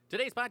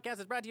Today's podcast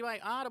is brought to you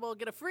by Audible.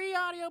 Get a free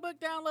audiobook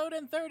download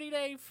and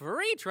 30-day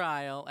free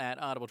trial at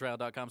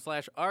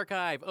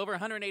audibletrial.com/archive. Over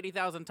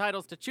 180,000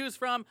 titles to choose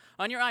from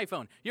on your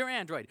iPhone, your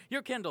Android,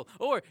 your Kindle,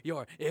 or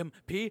your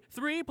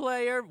MP3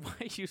 player.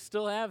 Why you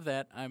still have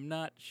that, I'm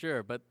not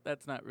sure, but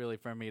that's not really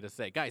for me to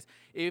say. Guys,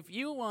 if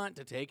you want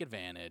to take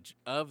advantage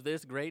of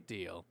this great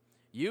deal,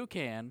 you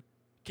can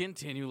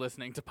continue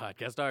listening to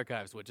Podcast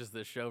Archives, which is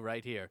this show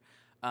right here.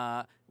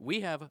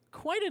 We have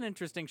quite an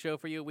interesting show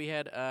for you. We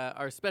had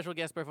our special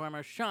guest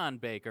performer, Sean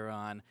Baker,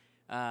 on,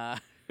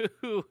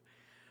 who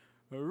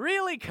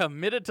really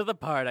committed to the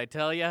part, I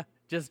tell you.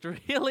 Just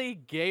really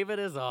gave it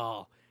his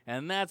all.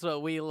 And that's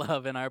what we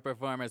love in our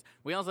performers.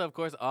 We also, of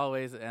course,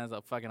 always, as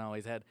I fucking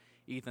always had,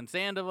 Ethan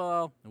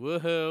Sandoval.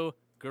 Woohoo.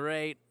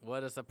 Great.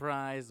 What a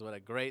surprise. What a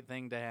great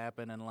thing to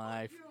happen in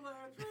life.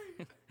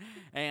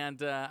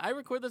 And I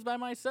record this by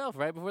myself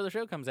right before the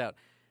show comes out.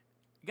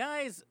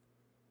 Guys,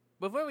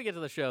 before we get to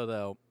the show,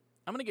 though,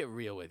 I'm going to get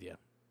real with you.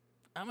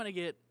 I'm going to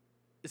get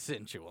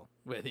sensual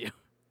with you.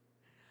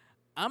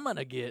 I'm going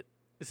to get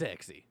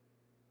sexy.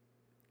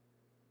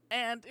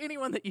 And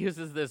anyone that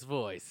uses this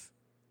voice,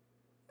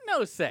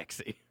 no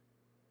sexy.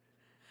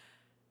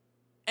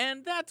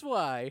 And that's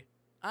why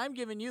I'm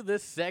giving you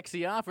this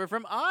sexy offer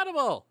from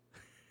Audible.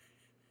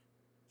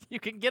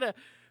 You can get a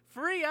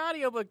free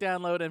audiobook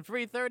download and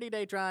free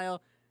 30-day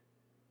trial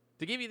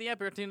to give you the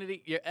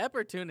opportunity,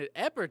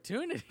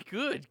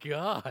 good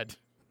God.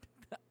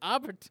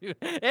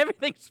 Opportunity,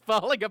 everything's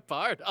falling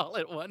apart all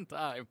at one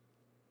time.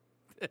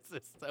 This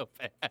is so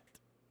bad.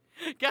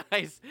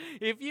 Guys,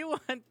 if you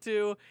want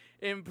to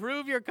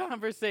improve your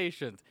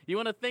conversations, you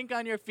want to think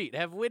on your feet,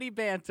 have witty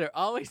banter,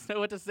 always know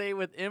what to say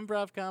with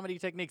improv comedy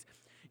techniques,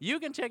 you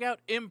can check out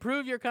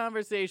Improve Your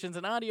Conversations,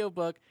 an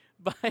audiobook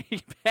by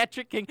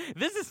Patrick King.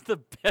 This is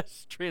the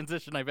best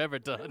transition I've ever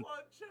done.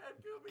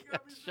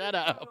 Shut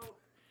up.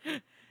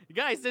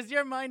 Guys, does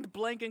your mind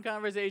blank in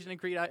conversation and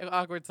create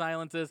awkward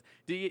silences?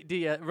 Do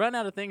you run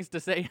out of things to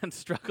say and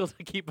struggle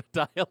to keep a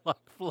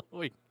dialogue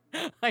flowing?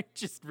 I'm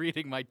just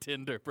reading my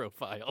Tinder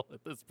profile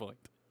at this point.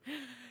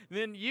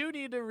 Then you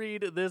need to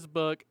read this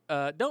book.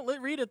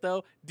 Don't read it,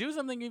 though. Do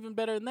something even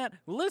better than that.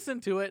 Listen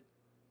to it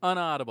on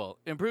Audible.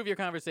 Improve Your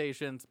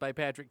Conversations by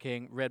Patrick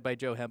King, read by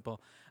Joe Hempel.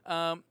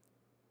 I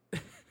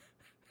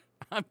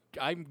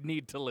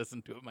need to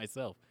listen to it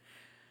myself.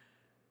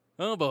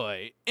 Oh,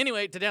 boy.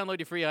 Anyway, to download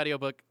your free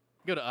audiobook,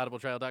 go to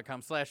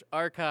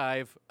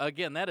audibletrial.com/archive.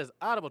 Again, that is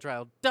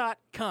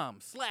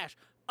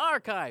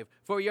audibletrial.com/archive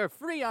for your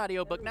free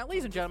audiobook. Now,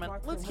 ladies and gentlemen,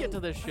 let's get to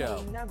this show.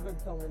 I'm never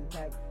going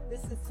back.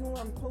 This is who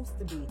I'm supposed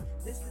to be.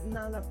 This is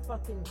not a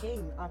fucking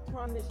game. I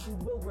promise you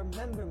will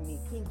remember me.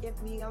 Can't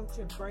get me out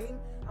your brain.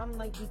 I'm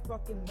like the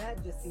fucking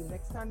majesty.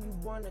 Next time you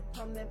want to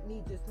come at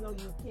me, just know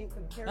you can't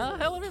compare me.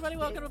 Hello, everybody.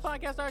 Welcome to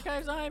Podcast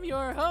Archives. I'm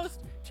your host,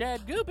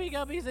 Chad Goopy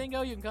Guppy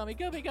Zingo. You can call me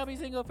Goopy Guppy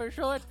Zingo for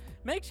short.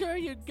 Make sure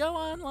you go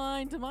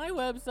online to my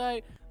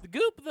website,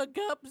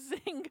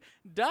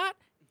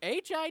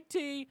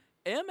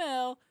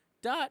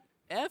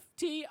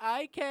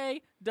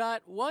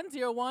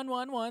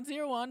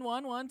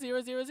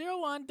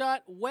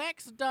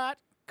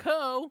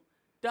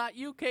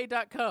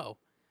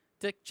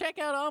 to check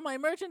out all my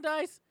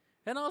merchandise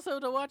and also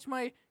to watch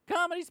my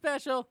comedy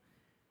special,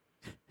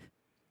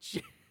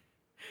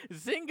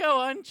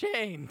 Zingo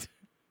Unchained.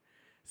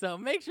 So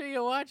make sure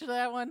you watch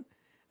that one.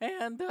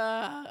 And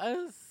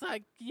it's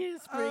like, yeah,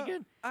 it's pretty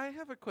good. I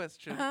have a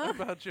question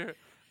about your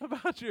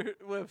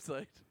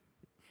website.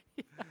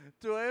 Yeah.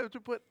 Do I have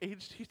to put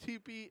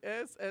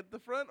HTTPS at the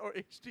front or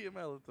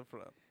HTML at the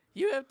front?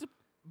 You have to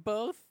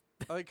both.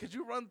 Could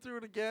you run through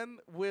it again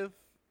with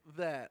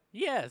that?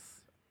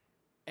 Yes.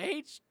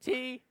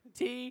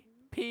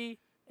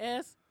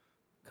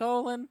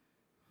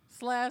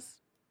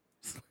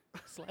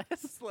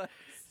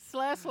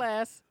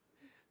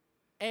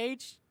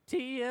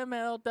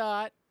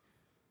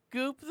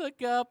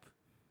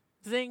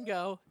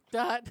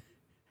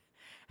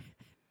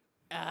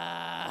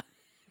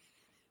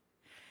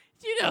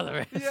 You know the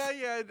rest.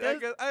 Yeah,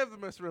 I have the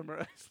most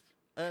memorized.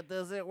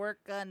 Does it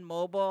work on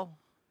mobile?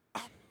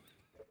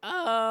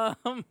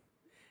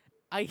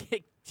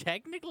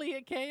 Technically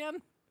it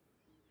can.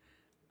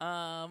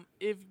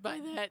 If by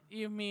that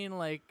you mean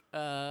like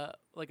a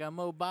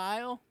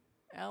mobile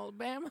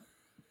Alabama.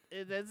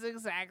 That's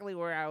exactly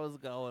where I was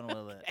going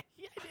with it. I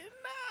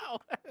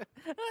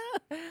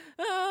didn't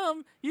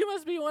know. You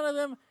must be one of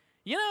them.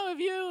 You know,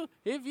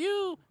 if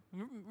you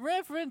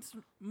reference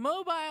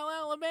mobile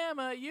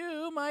Alabama,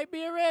 you might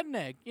be a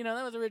redneck. You know,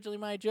 that was originally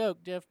my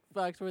joke. Jeff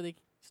Foxworthy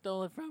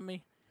stole it from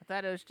me. I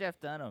thought it was Jeff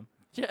Dunham.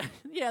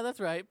 Yeah, that's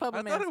right. I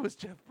thought it was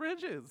Jeff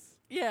Bridges.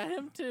 Yeah,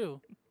 him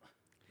too.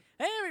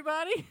 Hey,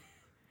 everybody.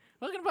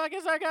 Welcome to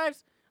Podcast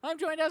Archives. I'm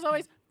joined, as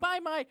always, by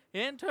my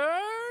interns.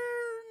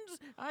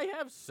 I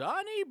have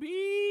Sonny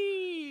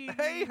B.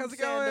 Hey, how's it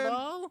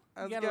Sandoval.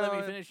 going? You gotta let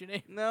me finish your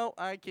name. No,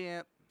 I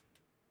can't.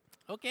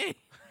 Okay.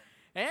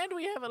 And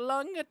we have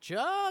along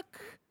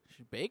Chuck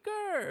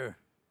Baker.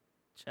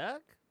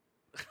 Chuck?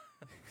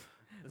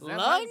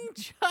 Lung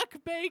Chuck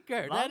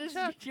Baker. Lung That is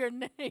Chuck? your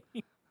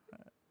name.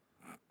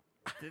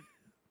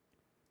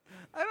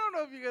 I don't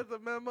know if you got the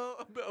memo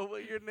about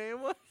what your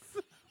name was.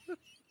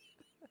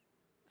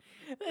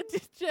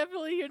 That's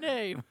definitely your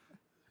name.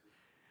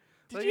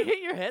 Did Like you it-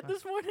 hit your head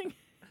this morning?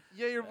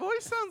 Yeah, your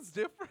voice sounds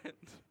different.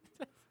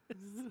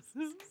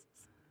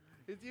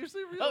 It's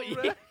usually real Oh,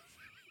 red.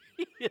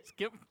 he is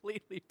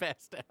completely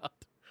passed out.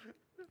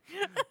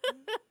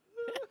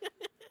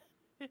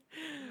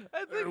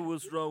 I think.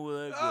 What's wrong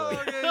with that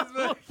Oh, okay, he's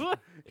back.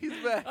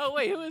 He's back. Oh,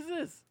 wait, who is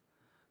this?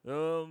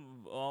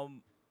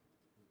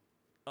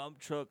 I'm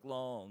Chuck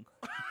Long,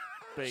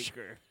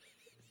 Baker.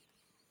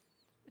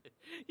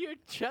 You're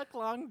Chuck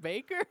Long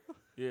Baker?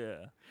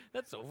 Yeah.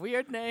 That's a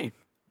weird name.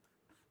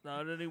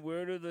 Not any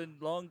weirder than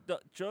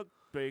Chuck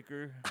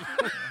Baker.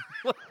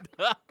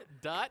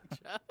 Dot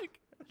Chuck?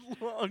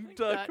 Long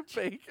Dot duck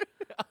baker.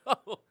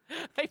 Oh,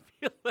 I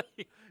feel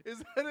like...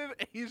 Is that an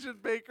Asian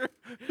baker?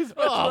 who's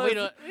Oh, we specialized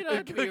don't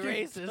have to be in cooking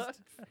racist. duck?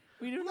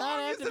 We do Long not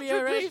have is to be a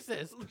tradition-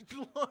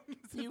 racist. Long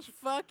is a You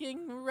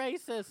fucking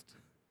racist.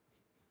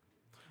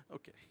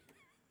 Okay.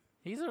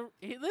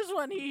 This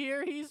one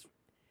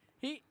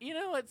you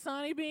know what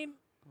Sonny Bean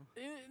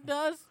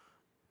does?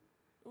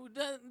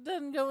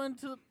 Doesn't go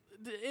into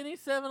any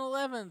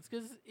 7-Elevens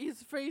because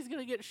he's afraid he's going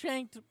to get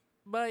shanked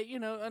by,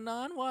 a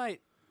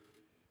non-white.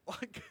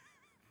 Like,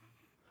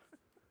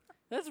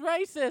 That's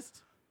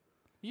racist.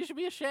 You should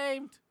be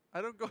ashamed.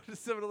 I don't go to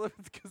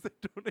 7-Elevens because they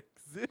don't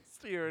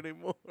exist here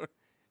anymore.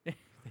 They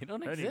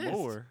don't exist.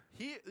 Anymore.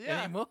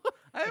 Yeah. Anymore?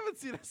 I haven't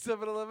seen a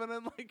 7-Eleven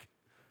in like,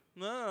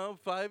 no,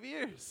 5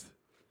 years.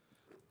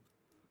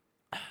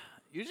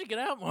 You should get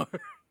out more.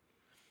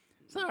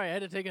 Sorry, I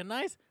had to take a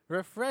nice,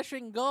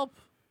 refreshing gulp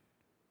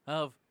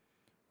of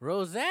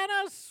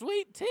Rosanna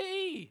Sweet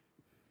Tea.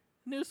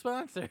 New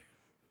sponsor.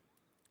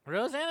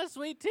 Rosanna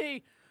Sweet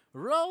Tea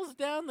rolls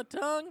down the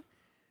tongue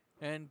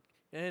and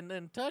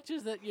then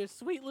touches at your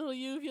sweet little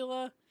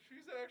uvula.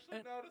 She's actually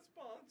not a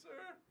sponsor.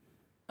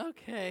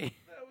 Okay.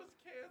 That was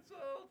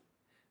canceled.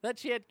 That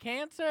she had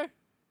cancer?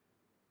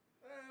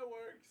 That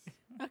works.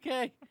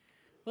 Okay.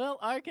 Well,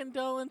 our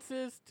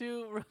condolences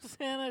to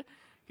Rosanna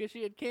because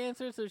she had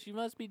cancer, so she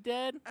must be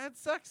dead. That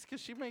sucks because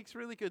she makes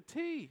really good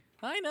tea.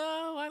 I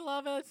know. I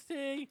love Ed's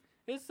tea.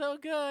 It's so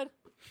good.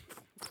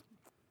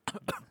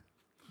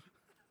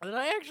 And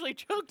I actually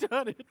choked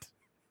on it.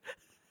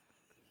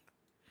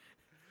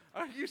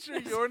 Are you sure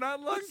you're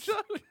not lung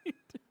chuck?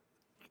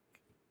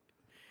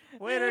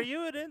 Wait, are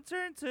you an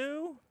intern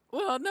too?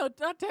 Well, no,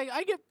 not take.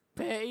 I get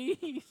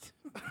paid.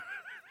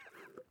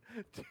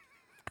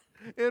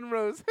 In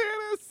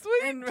Rosanna's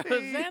sweet And tea.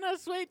 Rosanna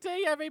Sweet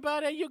Tea,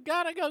 everybody, you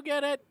gotta go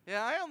get it.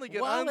 Yeah, I only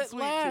get While it unsweet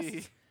lasts.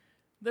 tea.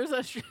 There's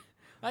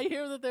I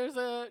hear that there's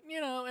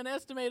an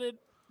estimated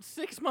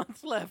 6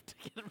 months left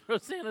to get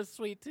Rosanna's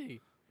Sweet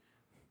Tea.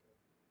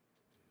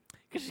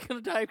 Because she's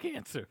gonna die of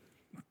cancer.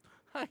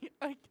 I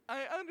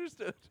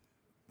understood.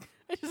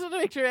 I just want to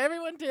make sure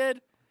everyone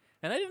did.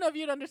 And I didn't know if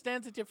you'd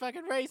understand since you're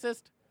fucking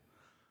racist.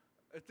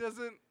 It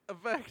doesn't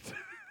affect.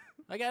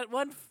 I got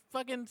one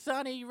fucking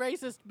Sonny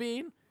racist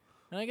bean.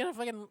 And I got a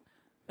fucking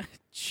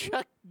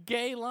Chuck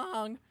Gay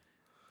Long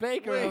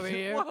Baker over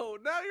here. Whoa,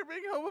 now you're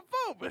being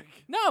homophobic.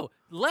 No,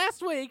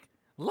 last week,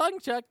 Lung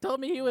Chuck told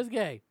me he was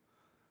gay.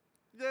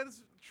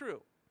 That's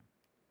true.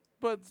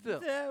 But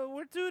still. Yeah,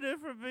 we're two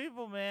different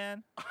people,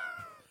 man.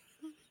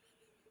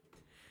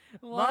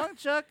 Long, Long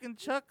Chuck and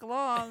Chuck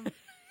Long.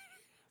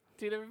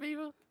 two different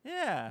people?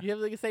 Yeah. You have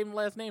the same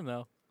last name,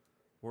 though.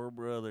 We're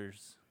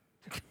brothers.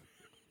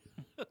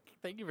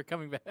 Thank you for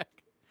coming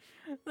back.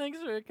 Thanks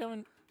for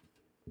coming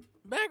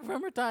back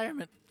from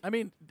retirement. I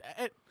mean,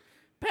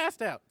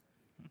 passed out.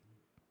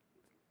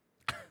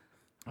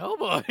 Oh,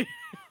 boy.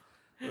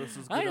 This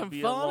is I going to am be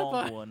a falling long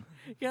apart. one.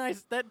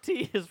 Guys, that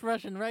tea is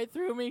rushing right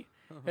through me,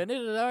 and it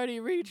had already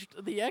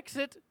reached the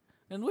exit,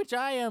 in which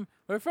I am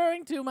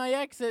referring to my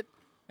exit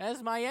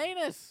as my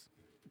anus.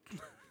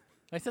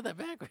 I said that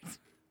backwards.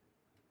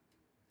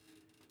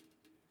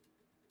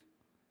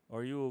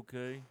 Are you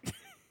okay?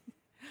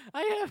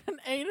 I have an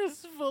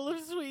anus full of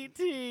sweet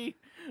tea.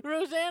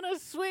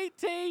 Rosanna's Sweet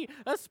Tea,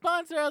 a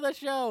sponsor of the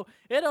show.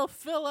 It'll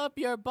fill up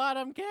your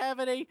bottom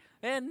cavity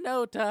in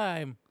no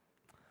time.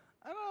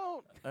 I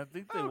don't. I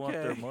think they want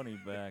their Okay. money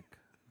back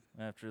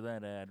after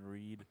that ad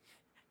read.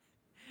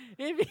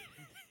 If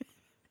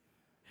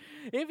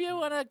you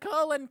want a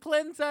colon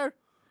cleanser,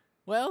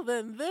 well,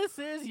 then this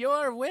is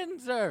your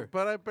Windsor.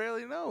 But I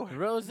barely know her.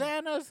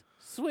 Rosanna's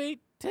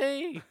Sweet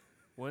Tea.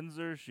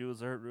 Windsor, she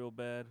was hurt real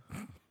bad.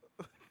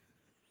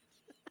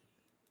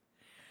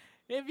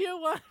 If you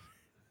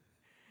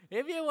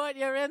want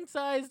your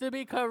insides to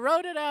be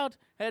corroded out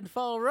and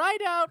fall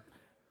right out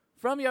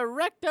from your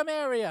rectum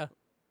area,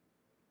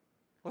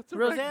 What's a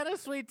Rosanna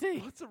Sweet Tea.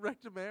 What's a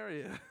rectum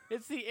area?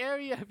 It's the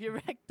area of your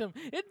rectum.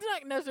 It's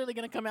not necessarily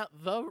going to come out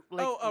the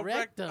a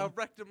rectum. a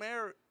rectum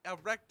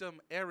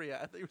area.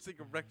 I thought you were saying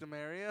a rectum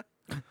area.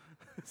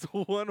 It's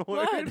one word.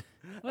 What?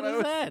 What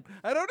is that?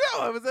 I don't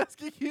know. I was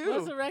asking you.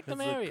 What's a rectum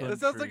That's a area? That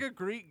sounds like country. a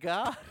Greek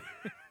god.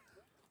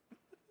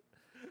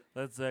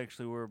 That's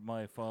actually where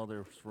my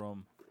father's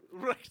from.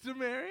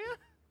 Rectum area?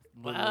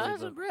 Wow, Literally,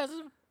 that's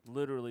impressive.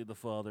 literally the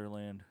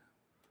fatherland.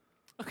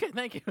 Okay,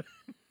 thank you.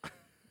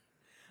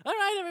 All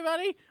right,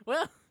 everybody.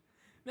 Well,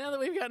 now that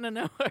we've gotten to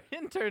know our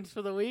interns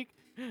for the week,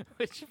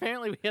 which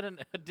apparently we had an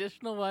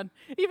additional one,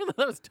 even though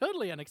that was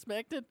totally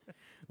unexpected,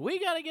 we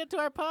got to get to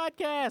our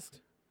podcast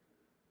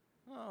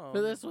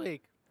for this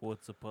week.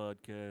 What's a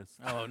podcast?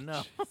 Oh,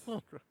 no.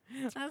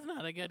 That's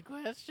not a good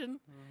question.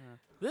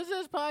 This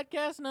is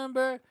podcast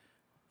number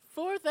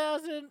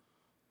 4,000.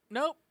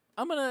 Nope.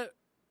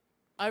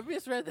 I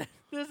misread that.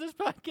 This is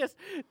podcast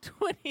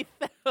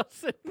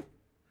 20,000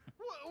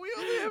 We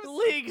only have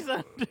leagues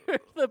under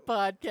the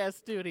podcast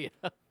studio.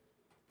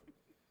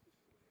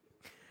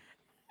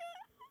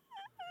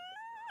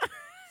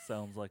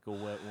 Sounds like a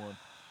wet one.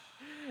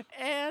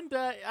 And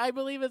I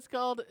believe it's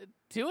called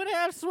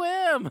 2.5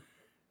 Swim.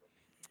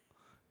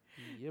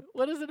 Yep.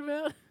 What is it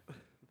about?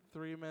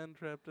 3 men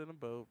trapped in a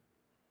boat.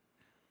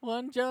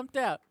 One jumped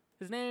out.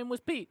 His name was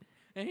Pete.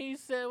 And he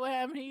said, what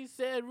happened? He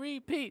said,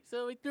 repeat.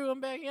 So we threw him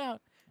back out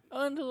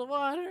under the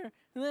water.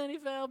 And then he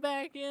fell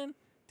back in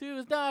to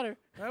his daughter.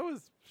 That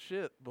was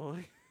shit,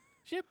 boy.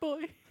 Shit,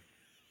 boy.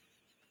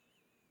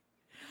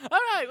 All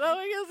right. Well,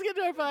 let's get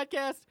to our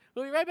podcast.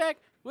 We'll be right back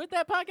with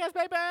that podcast.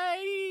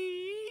 Bye-bye.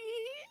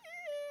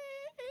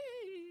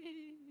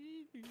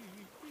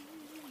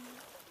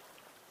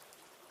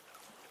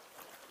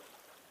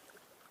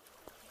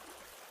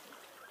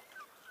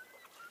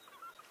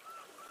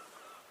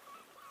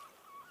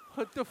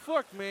 What the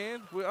fuck,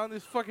 man? We're on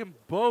this fucking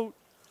boat.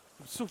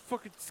 I'm so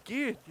fucking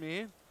scared,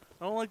 man.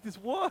 I don't like this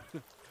water.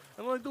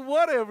 I don't like the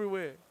water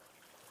everywhere.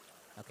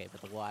 Okay,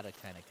 but the water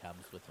kind of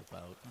comes with the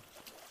boat.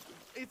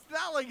 It's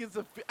not like it's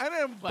a. I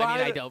didn't Well, buy. I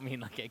mean, I it. don't mean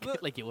like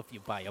if you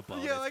buy a boat,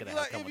 Yeah, it's like,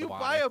 gonna come if with you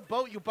water. buy a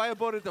boat, you buy a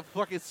boat at the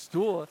fucking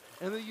store,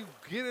 and then you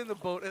get in the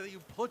boat, and then you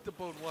put the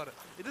boat in water.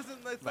 It doesn't.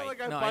 It's not Right.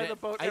 like I No, buy I the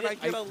didn't- boat I and I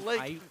didn't- get a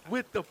lake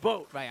with the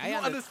boat. Right, You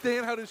I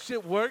understand how this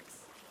shit works?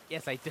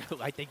 Yes, I do.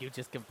 I think you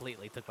just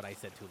completely took what I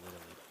said too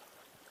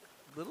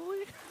literally.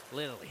 Literally?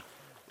 Literally.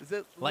 Is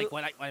that Like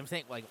what I'm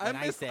saying, like when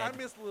I said. I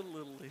miss Little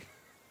League.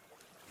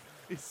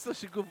 It's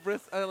such a good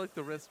I like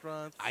the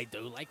restaurants. I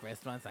do like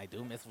restaurants. I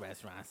do miss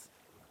restaurants.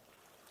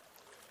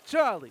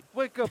 Charlie,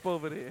 wake up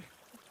over there.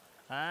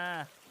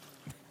 Ah,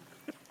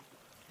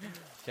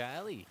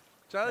 Charlie.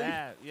 Charlie,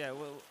 yeah.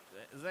 Well,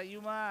 is that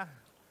you, Ma?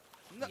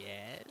 No.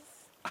 Yes.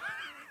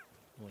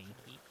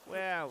 Winky.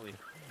 Where are we?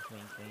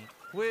 Wink,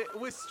 wink.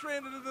 we're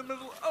stranded in the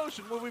middle of the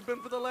ocean where we've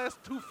been for the last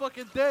 2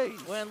 fucking days.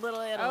 We're in Little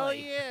Italy. Oh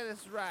yeah,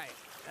 that's right.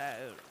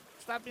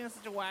 Stop being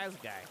such a wise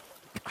guy.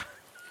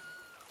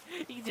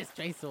 He just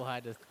tries so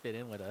hard to fit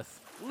in with us.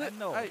 I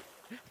know. Hey,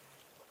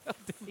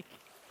 the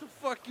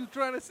fuck you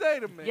trying to say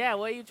to me? Yeah,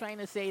 what are you trying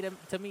to say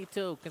to me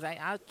too? Because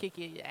I'll kick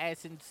your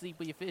ass and sleep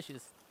with your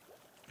fishes.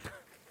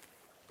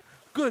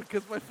 Good,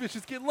 because my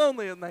fishes get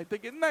lonely at night. They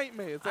get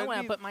nightmares. I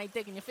want to put my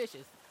dick in your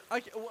fishes.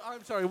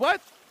 I'm sorry,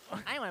 what?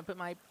 I want to put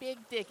my big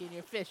dick in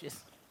your fishes.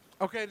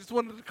 Okay, I just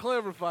wanted to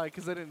clarify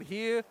because I didn't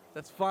hear.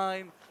 That's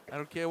fine. I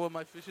don't care what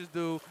my fishes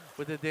do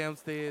with their damn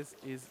stairs.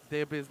 Is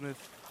their business.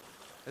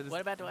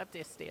 What about the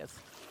upstairs stairs?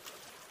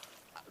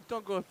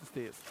 Don't go up the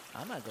stairs.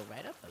 I'm going to go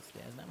right up the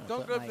stairs. I'm gonna Don't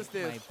put go up my, the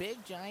stairs. My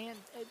big giant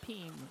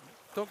peen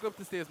Don't go up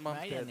the stairs, Mom.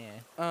 right in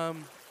there.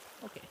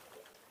 Okay.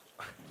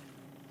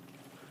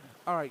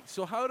 All right.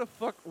 So how the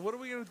fuck? What are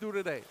we gonna do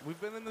today? We've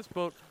been in this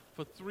boat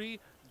for 3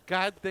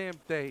 goddamn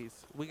days.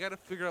 We gotta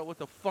figure out what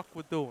the fuck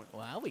we're doing.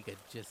 Well, we could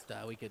just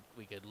we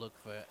could look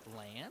for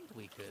land.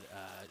 We could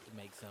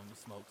make some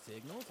smoke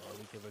signals, or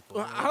we could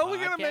record. How are we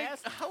gonna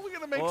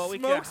make Or we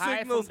could smoke hide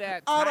signals from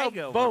that on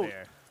tiger a over boat?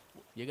 there.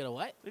 You're gonna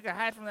what? We can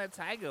hide from that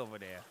tiger over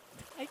there.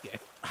 Tiger.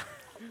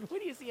 Where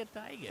do you see a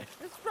tiger?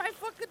 It's right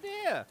fucking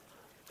there.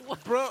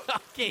 Bro,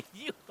 Okay,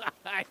 you.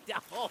 I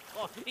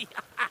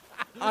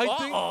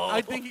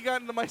think he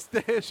got into my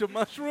stash of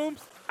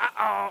mushrooms.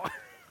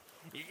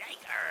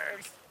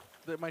 Yikers!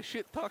 My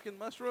shit talking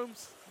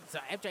mushrooms. So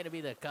I'm trying to be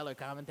the color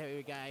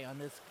commentary guy on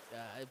this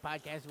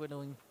podcast we're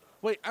doing.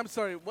 Wait, I'm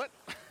sorry. What?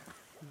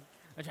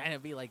 I'm trying to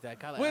be like that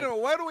color. Wait a minute.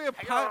 Why do we have?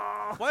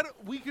 Hello. Why do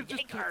we could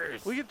just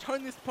Yikers. we could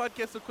turn this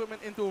podcast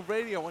equipment into a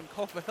radio and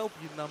call for help,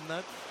 you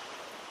numbnuts.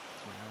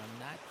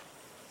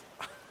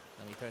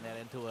 Let me turn that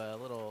into a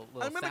little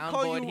I'm gonna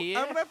call soundboard you. here.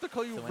 I'm gonna have to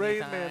call you So Rain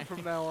Man anytime-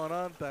 from now on,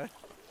 aren't I?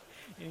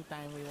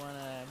 Anytime we want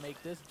to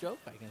make this joke,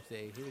 I can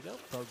say, here we go,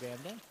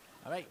 programmed in.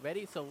 All right,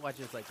 ready? So watch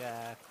this like,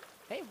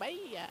 hey,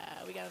 buddy,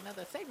 we got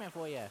another segment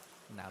for you.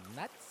 Numb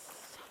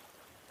nuts.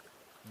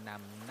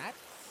 Numb nuts.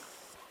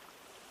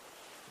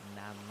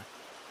 Numb.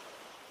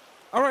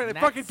 All right, I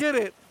fucking Nuts. get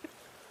it.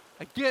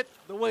 I get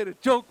the way the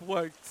joke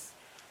works.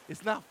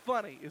 It's not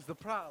funny. Is the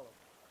problem?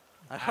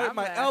 I hurt I'm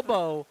my laughing.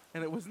 elbow,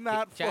 and it was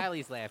not funny.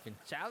 Charlie's laughing.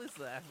 Charlie's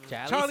laughing.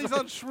 Charlie's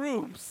on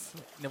shrooms.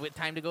 No,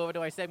 time to go over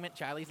to our segment.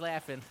 Charlie's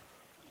laughing.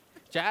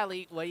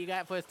 Charlie, what you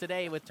got for us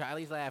today with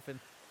Charlie's laughing?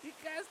 You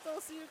guys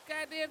don't see a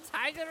goddamn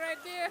tiger right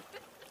there?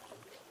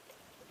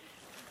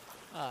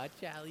 Aw,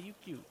 Charlie, you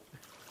cute.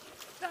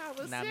 Nah,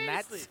 but Nah,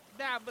 seriously. nuts.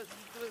 Nah,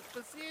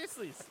 but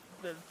seriously.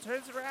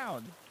 Turns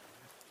around.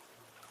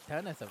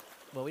 Turn us up.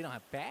 Well, we don't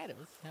have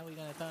paddles. How are we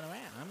going to turn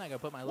around? I'm not going to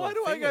put my Why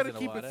little do I fingers gotta in the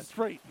keep water. it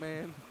straight,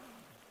 man?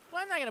 Well,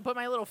 I'm not gonna put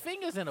my little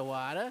fingers in the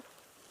water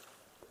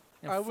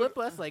and I would- flip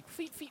us like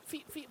feet.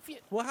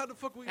 Well, how the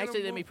fuck we gonna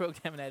Actually, let move? me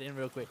program that in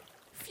real quick.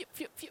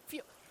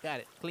 Phew.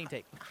 Got it. Clean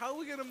take. How are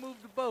we gonna move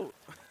the boat?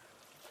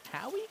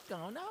 How we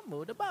gonna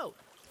move the boat?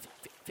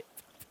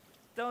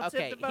 Don't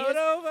Okay, tip the boat here's-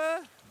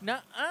 over.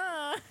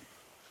 Nuh-uh.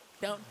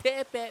 Don't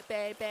tip it,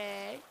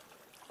 baby.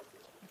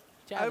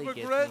 Charlie gets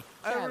regret- me.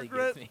 I Charlie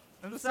regret- gets me.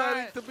 I'm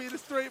Deciding sorry. to be the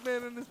straight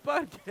man in this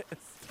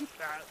podcast.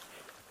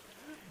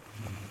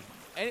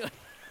 Anyway.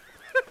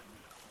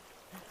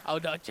 Oh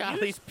no,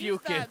 Charlie's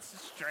puking. He's not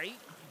straight.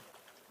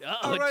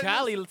 Uh-oh, All right,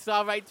 Charlie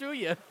saw right through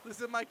you.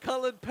 Listen, my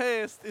colored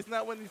past is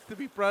not what needs to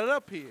be brought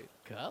up here.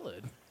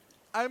 Colored?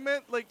 I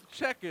meant like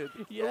checkered.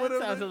 Yeah, or that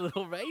whatever. sounds a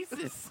little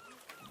racist.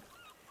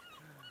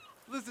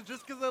 Listen,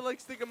 just because I like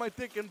sticking my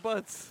dick in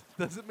butts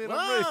doesn't mean I'm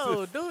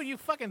Whoa, racist. dude, you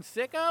fucking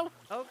sicko.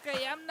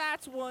 Okay, I'm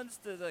not ones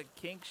to the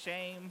kink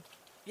shame.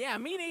 Yeah,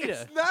 me neither.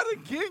 It's not a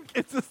kink,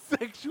 it's a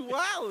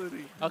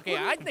sexuality. Okay,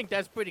 I think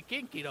that's pretty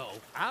kinky, though.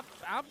 I'm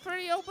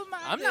pretty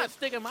open-minded. I'm not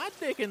sticking my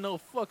dick in no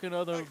fucking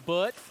other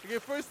butt. Okay,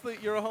 firstly,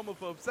 you're a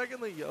homophobe.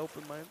 Secondly, you're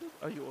open-minded.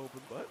 Are you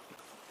open butt?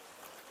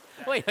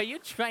 Wait, are you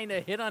trying to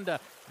hit on the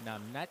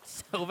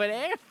numbnuts over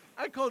there?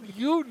 I called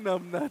you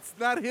numbnuts,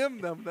 not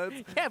him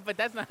numbnuts. Yeah, but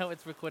that's not how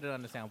it's recorded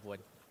on the soundboard.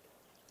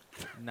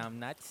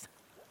 Numbnuts.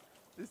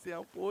 The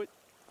soundboard.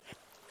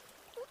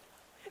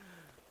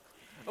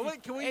 Oh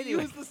wait, can we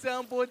Anyway. use the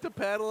soundboard to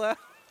paddle out?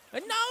 No,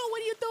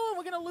 what are you doing?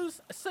 We're going to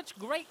lose such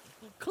great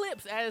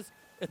clips as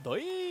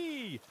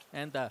Doi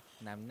and the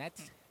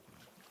numbnuts.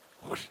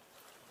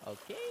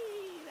 Okay,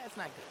 that's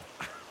not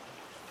good.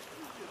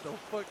 Get the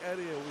fuck out of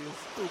here with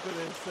your stupid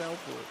ass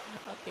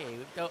soundboard. Okay,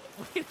 so,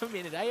 wait a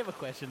minute. I have a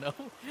question, though.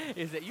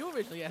 Is that you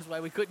originally asked why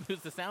we couldn't use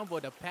the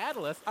soundboard to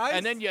paddle us,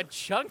 and then you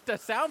chunked the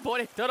soundboard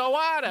into the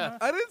water.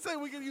 I didn't say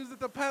we could use it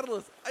to paddle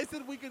us. I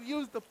said we could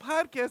use the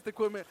podcast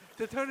equipment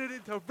to turn it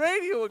into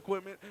radio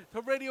equipment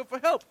to radio for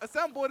help. A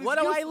soundboard is What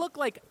do I useless. look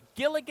like?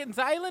 Gilligan's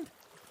Island?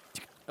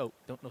 Oh,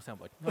 no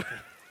soundboard. Okay.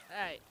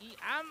 Hey,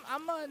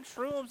 I'm on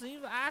shrooms, and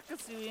even I can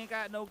see we ain't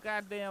got no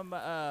goddamn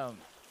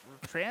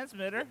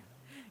transmitter.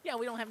 Yeah,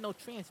 we don't have no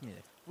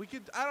transmitter. We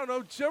could, I don't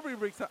know, jury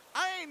rig.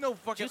 I ain't no Did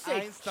fucking you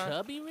say Einstein.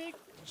 chubby rig?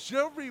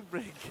 Jury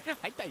rig.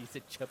 I thought you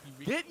said chubby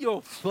rig. Get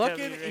your fucking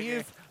Jury rig.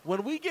 ears.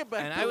 When we get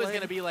back And to I was land-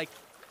 going to be like,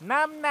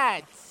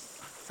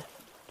 numbnuts.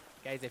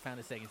 Guys, I found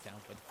a second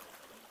soundboard.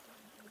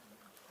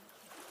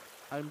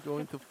 I'm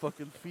going to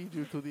fucking feed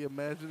you to the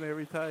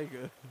imaginary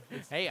tiger.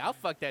 Hey, I'll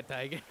fuck that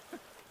tiger.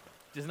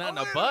 Just not in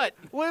Oh, the butt.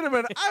 Wait a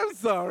minute. I'm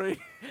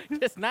sorry.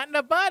 Just not in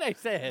the butt, I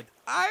said.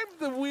 I'm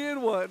the weird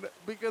one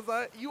because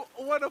you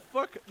want to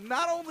fuck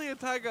not only a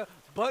tiger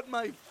but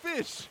my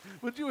fish,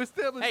 which you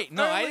established. Hey,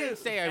 no, I earlier. didn't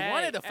say I Hey,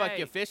 wanted to fuck hey.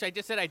 your fish. I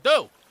just said I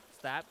do.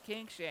 Stop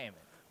kink shaming.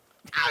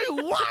 I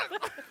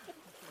want.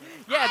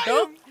 Yeah,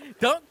 I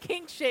don't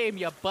kink shame,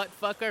 you butt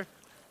fucker.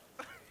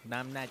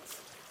 Numbnuts.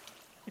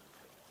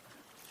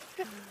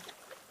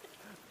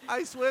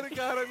 I swear to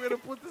God, I'm gonna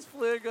put this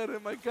flare gun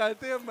in my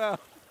goddamn mouth.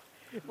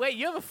 Wait,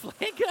 you have a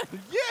flare gun?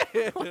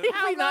 Yeah. Why did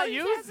we not long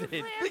you use had the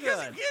it? flare Because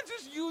gun? you can't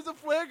just use a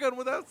flare gun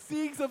without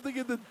seeing something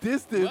in the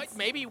distance. What?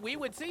 Maybe we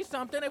would see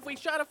something if we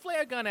shot a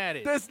flare gun at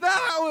it. That's not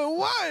how it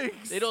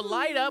works. It'll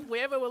light up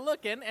wherever we're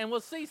looking, and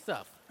we'll see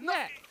stuff. No,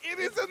 it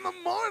is in the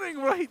morning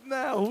right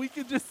now. We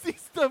can just see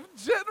stuff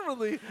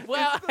generally.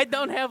 Well, It's I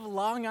don't have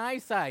long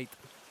eyesight.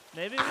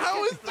 Maybe we how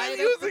can is that light up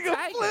the using a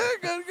tiger. flare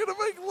gun gonna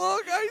make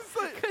long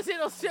eyesight? Because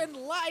it'll send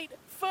light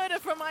further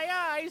from my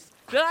eyes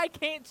that I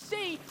can't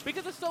see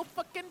because it's so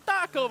fucking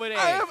dark over there.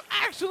 I am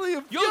actually you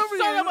infuriated.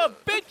 son of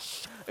a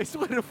bitch! I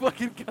swear to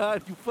fucking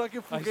God, you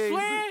fucking I fugazi.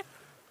 swear,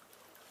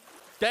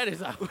 that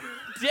is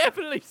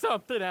definitely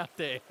something out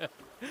there.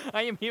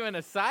 I am hearing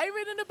a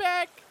siren in the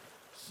back.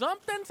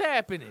 Something's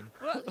happening.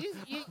 Well,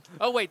 you,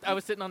 Oh, wait, I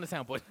was sitting on the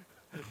soundboard.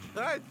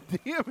 God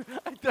damn it.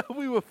 I thought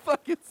we were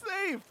fucking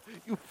saved.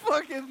 You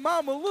fucking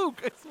Mama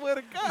Luke. I swear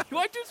to God.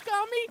 What you just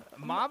call me?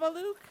 Mama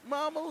Luke?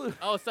 Mama Luke.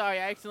 Oh, sorry,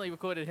 I accidentally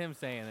recorded him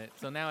saying it.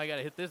 So now I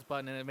gotta hit this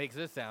button and it makes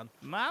this sound.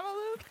 Mama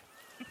Luke?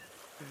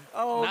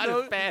 Oh, Not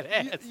no. as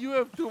badass. You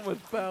have too much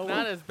power.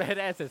 Not as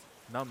badass as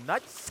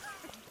numbnuts.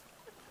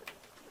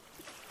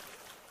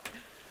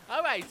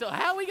 All right, so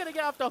how are we gonna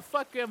get off the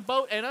fucking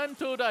boat and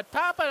onto the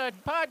top of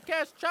the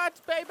podcast charts,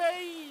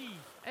 baby?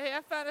 Hey,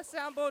 I found a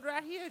soundboard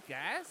right here,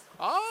 guys.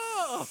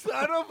 Oh,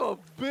 Son of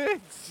a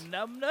bitch.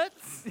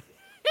 Numbnuts.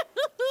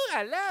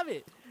 I love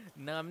it.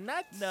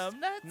 Numbnuts.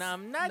 Numbnuts.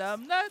 Numbnuts.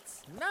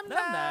 Numbnuts. Numbnuts.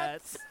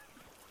 Numbnuts.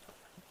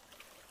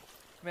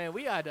 Man,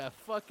 we are the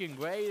fucking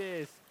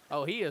greatest.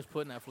 Oh, he is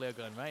putting that flare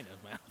gun right in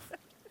his mouth.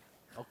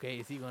 Okay,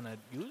 is he gonna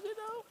use it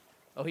though?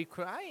 Oh, he's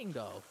crying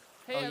though.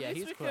 Hey, Oh, at yeah, least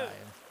he's we crying.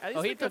 At least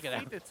Oh, we he could took it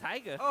feed out. the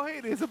tiger. Oh, hey,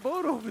 there's a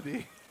boat over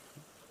there.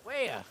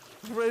 Where?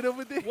 Right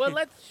over there. Well,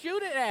 let's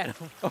shoot it at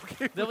him.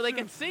 Okay. So they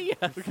can see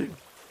us.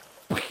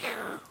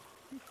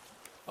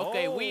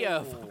 Okay, we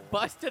have Oh.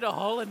 busted a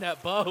hole in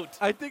that boat.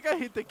 I think I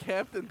hit the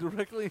captain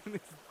directly in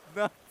his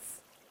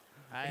nuts.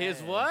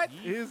 His what?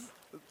 His.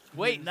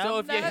 Wait, so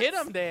if you hit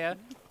Numbnuts? him there,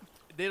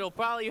 it'll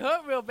probably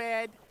hurt real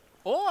bad.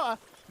 Or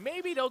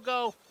maybe they'll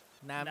go,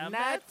 Numb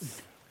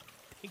nuts.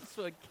 Thanks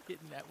for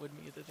getting that with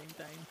me at the same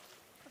time.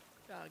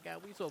 Oh,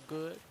 God, we so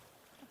good.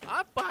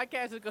 Our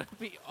podcast is going to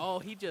be,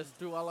 he just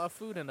threw all our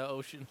food in the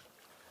ocean.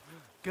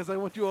 Because I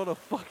want you all to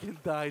fucking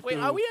die, Wait,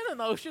 dude. are we in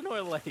an ocean or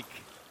a lake?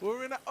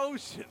 We're in an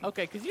ocean.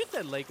 Okay, because you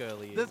said lake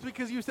earlier. That's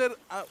because you said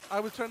I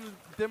was trying to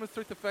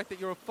demonstrate the fact that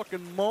you're a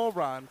fucking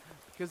moron.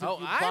 Because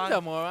I'm the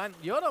moron.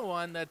 You're the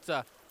one that's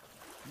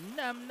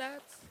numb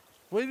nuts.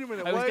 Wait a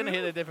minute. I was going to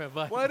hit a different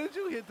button. Why did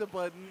you hit the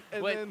button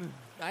and Wait, then...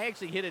 I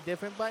actually hit a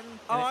different button.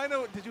 Oh, I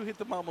know. Did you hit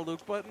the Mama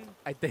Luke button?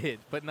 I did,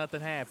 but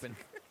nothing happened.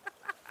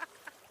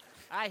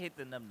 I hit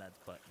the numb nuts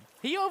button.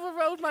 He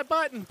overrode my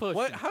button push.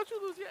 What? How'd you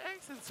lose your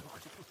accent so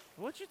quickly?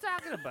 What you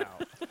talking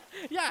about?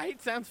 Yeah,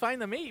 it sounds fine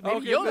to me. Maybe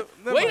Okay, you're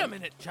never Wait a mind.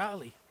 minute,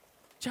 Charlie.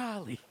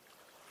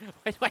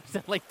 Why do I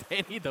sound like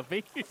Danny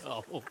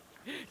DeVito?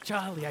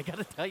 Charlie, I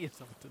gotta tell you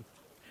something.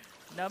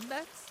 Numb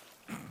nuts?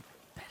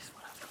 That's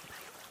what I was gonna tell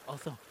you.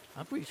 Also,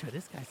 I'm pretty sure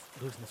this guy's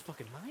losing his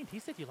fucking mind. He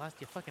said you lost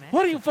your fucking ass.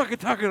 What are you fucking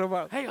talking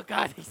about? Hey, oh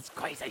God, he's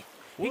crazy.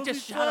 He What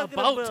just we shot a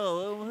talking boat.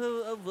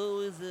 about? I've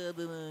always had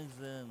an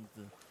accent.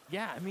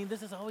 Yeah, I mean,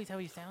 this is always how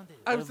he sounded.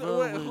 I'm I've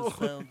so, always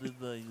sounded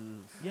like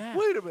this. Yeah,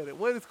 wait a minute.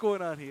 What is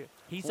going on here?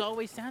 he's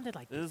always sounded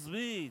like this. It's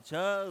me,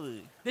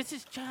 Charlie. This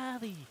is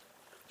Charlie.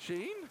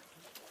 Sheen?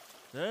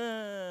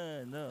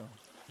 No.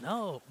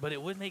 No, but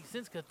it would make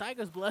sense because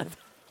tiger's blood.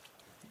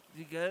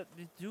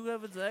 You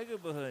have a tiger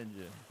behind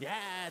you. Yeah,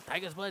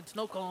 tiger's blood,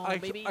 snow cone, I,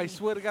 baby. I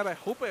swear to God, I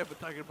hope I have a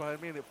tiger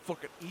behind me and it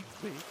fucking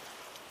eats me.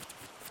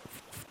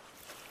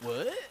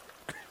 What?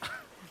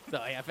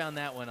 Sorry, I found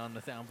that one on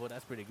the soundboard.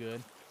 That's pretty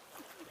good.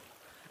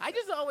 I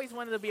just always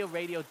wanted to be a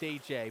radio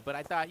DJ, but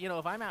I thought,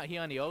 if I'm out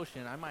here on the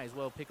ocean, I might as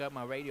well pick up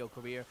my radio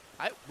career.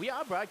 We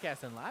are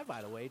broadcasting live,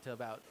 by the way, to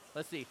about,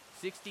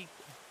 60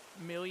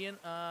 million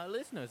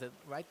listeners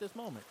right this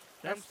moment.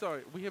 I'm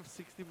sorry. We have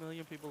 60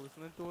 million people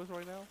listening to us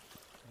right now?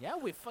 Yeah,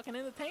 we're fucking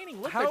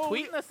entertaining. Look, How they're are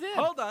we- tweeting us in.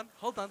 Hold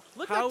on.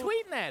 Look, How- they're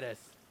tweeting at us.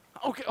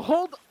 Okay,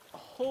 hold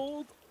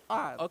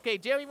on. Okay,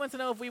 Jerry wants to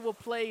know if we will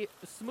play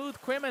Smooth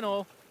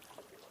Criminal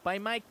by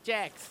Mike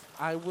Jacks.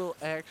 I will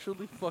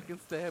actually fucking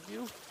stab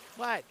you.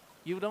 What?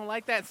 You don't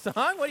like that song?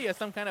 What are you,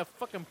 some kind of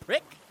fucking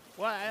prick?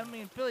 Well, I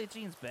mean, Billie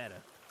Jean's better.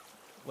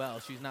 Well,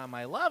 she's not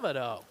my lover,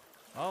 though.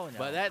 Oh, no.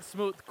 But that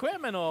Smooth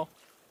Criminal,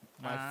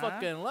 my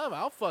fucking lover.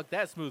 I'll fuck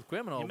that Smooth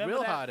Criminal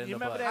real hard in You the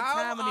remember butt. that How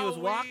time when he was are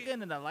we-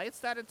 walking and the lights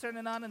started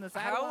turning on in the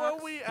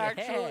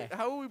sidewalks?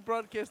 How are we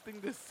broadcasting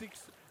this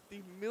 60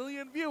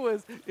 million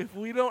viewers if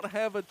we don't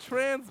have a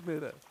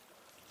transmitter?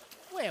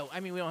 Well, I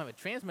mean, we don't have a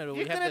transmitter.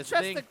 You're We have gonna this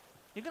trust thing.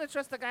 You're gonna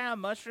trust the guy on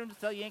mushrooms to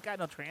tell you ain't got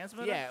no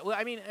transmitter? Yeah, well,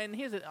 I mean, and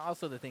here's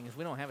also the thing is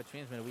we don't have a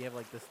transmitter. We have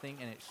like this thing,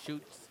 and it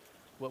shoots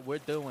what we're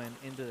doing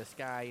into the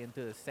sky,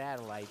 into the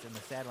satellites, and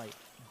the satellite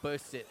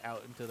bursts it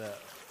out into the.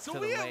 So to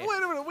we the have, land.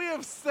 wait a minute, we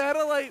have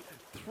satellite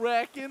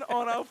tracking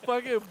on our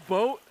fucking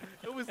boat,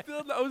 and we've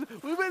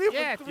been here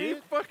Yeah, for 3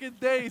 dude. fucking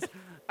days.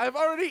 I've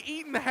already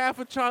eaten half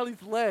of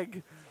Charlie's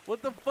leg.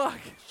 What the fuck?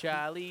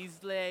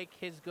 Charlie's leg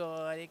has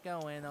got it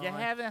going on. You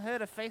haven't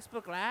heard of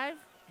Facebook Live?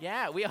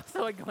 Yeah, we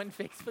also are going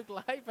Facebook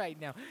Live right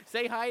now.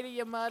 Say hi to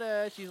your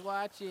mother. She's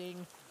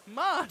watching.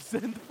 Ma,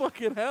 send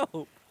fucking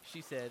help.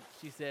 She said,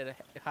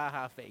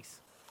 ha face.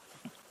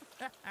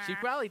 She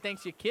probably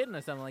thinks you're kidding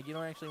or something, like you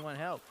don't actually want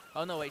help.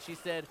 Oh no, wait, she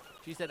said,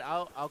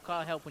 I'll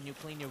call help when you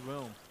clean your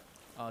room.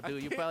 Oh,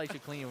 dude, you probably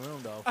should clean your room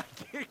though. I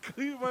can't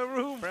clean my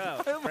room.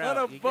 Bro, I'm bro, on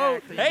a you gotta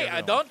boat. clean Hey, your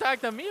room. don't talk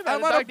to me about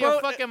I'm it. on a Talk to your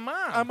boat. fucking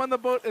mom. I'm on the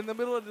boat in the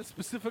middle of the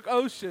Pacific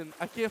Ocean.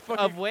 I can't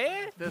fucking. Of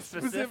where? The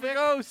Pacific specific?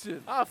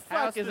 Ocean. Oh fuck,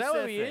 How is that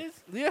where he specific?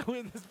 is? Yeah, we're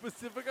in the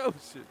Pacific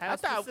Ocean. How I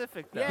thought-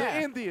 specific, though? Yeah.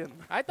 The Indian.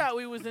 I thought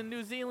we was in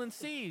New Zealand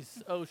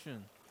Seas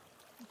Ocean.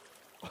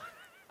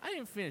 I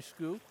didn't finish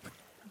school.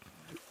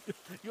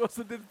 You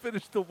also didn't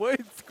finish the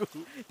word school.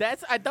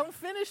 I don't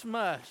finish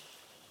much.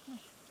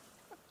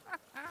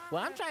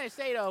 What I'm trying to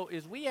say though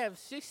is we have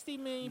 60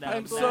 million No,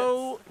 I'm people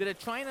so- that are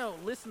trying to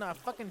listen to our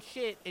fucking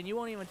shit, and you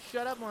won't even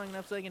shut up long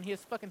enough so they can hear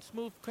fucking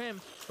Smooth Crim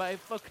by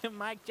fucking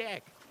Mike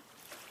Jack.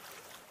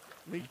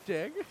 Mick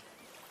Jagger?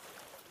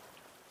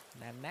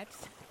 Now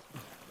next.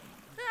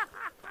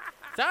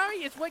 Sorry,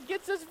 it's what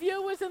gets us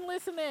viewers and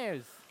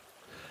listeners.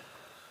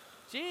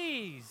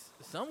 Jeez,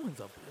 someone's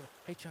up there.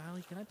 Hey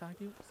Charlie, can I talk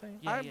to you? Say.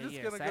 Yeah, I'm yeah, just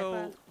yeah. gonna Sidebar?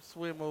 go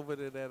swim over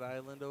to that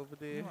island over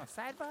there. You want a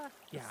sidebar?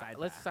 Yeah, Sidebar.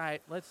 let's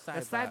A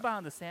sidebar. sidebar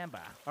on the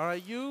sandbar. All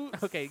right, you.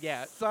 Okay,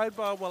 yeah.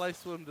 Sidebar while I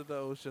swim to the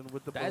ocean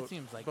with the boat. That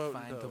seems like boat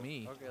fine and to tow.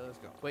 me. Okay, let's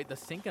go. Wait, the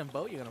sinking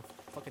boat? You're gonna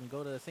fucking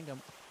go to the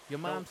sinking? Your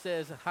mom Nope.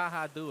 says,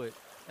 "Haha, do it."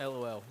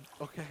 LOL.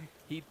 Okay.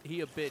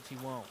 He a bitch. He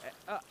won't.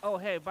 Oh,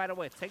 hey, by the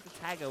way, take the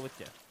tiger with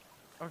you.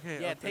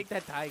 Okay. Yeah, okay. take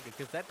that tiger,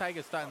 because that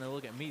tiger's starting to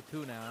look at me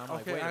too now. I'm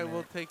like, Okay, wait a I minute.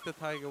 will take the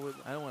tiger with.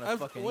 I don't want to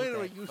fucking Wait eat a that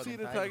minute, you see fucking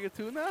the tiger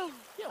too now?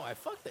 Yeah, well, I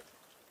fucked it.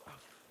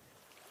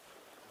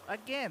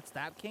 Again,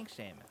 stop kink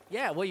shaming.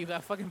 Yeah, well, you got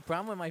a fucking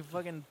problem with my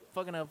fucking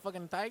a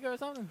fucking tiger or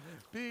something?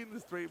 Being the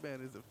straight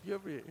man is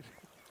infuriating.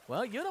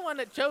 Well, you're the one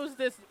that chose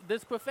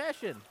this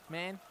profession,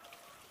 man.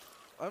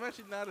 I'm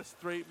actually not a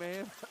straight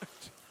man.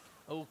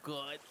 Oh,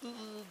 God. Ooh,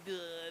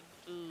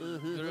 good.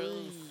 Ooh,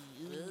 gross.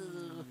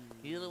 Ooh.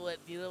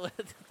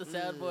 with the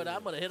soundboard.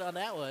 I'm gonna hit on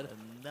that one.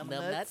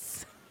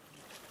 Numbnuts.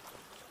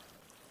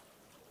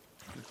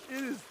 It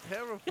is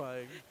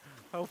terrifying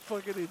how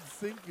fucking in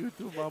sync you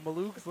two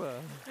Mamalukes are.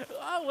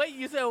 Oh wait,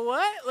 you said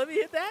what? Let me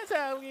hit that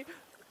sound again.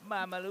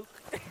 Mama Luke.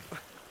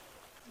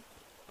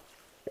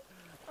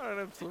 All right,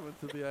 I'm swimming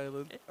to the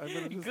island. I'm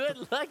gonna just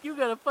Good luck. You're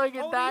gonna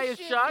fucking die of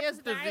shark There's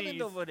an island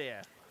disease. over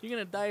there. You're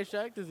gonna die of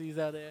shark disease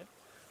out there.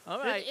 All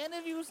right. Did any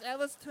of you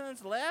Ellis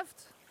turns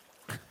left?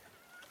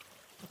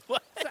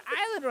 What? It's an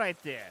island right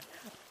there.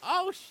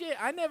 Oh shit!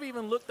 I never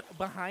even looked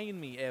behind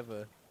me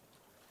ever.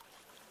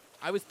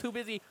 I was too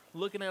busy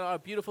looking at our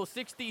beautiful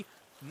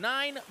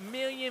 69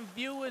 million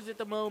viewers at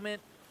the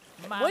moment.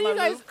 Mama What do you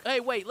guys? Luke. Hey,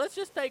 wait. Let's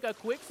just take a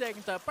quick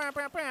second to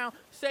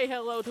say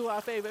hello to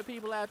our favorite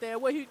people out there.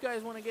 What you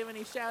guys want to give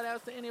any shout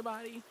outs to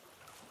anybody?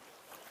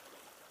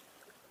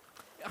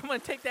 I'm gonna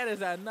take that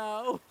as a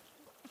no.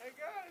 Hey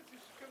guys, you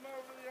should come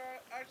over the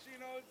island. Actually,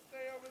 no,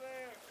 stay over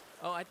there.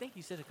 Oh, I think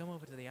you said to come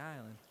over to the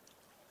island.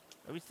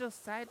 Are we still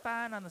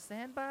sidebarring on the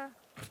sandbar?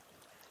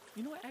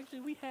 You know what?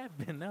 Actually, we have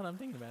been. Now that I'm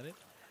thinking about it.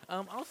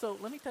 Also,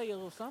 let me tell you a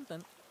little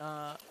something.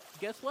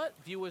 Guess what,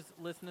 viewers,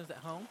 listeners at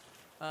home?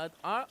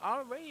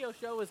 Our radio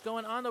show is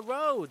going on the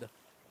road.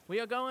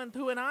 We are going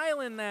to an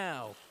island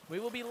now. We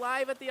will be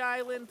live at the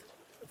island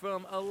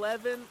from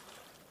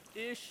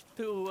 11-ish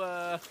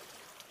to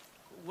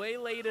way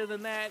later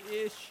than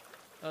that-ish.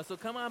 So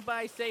come on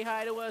by, say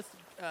hi to us.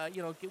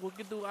 We'll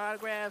do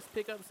autographs,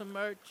 pick up some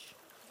merch.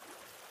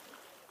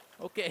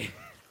 Okay,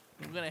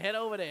 I'm gonna head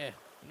over there.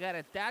 You got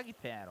a doggy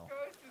paddle.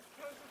 Guys, there's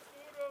tons of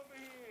food over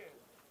here.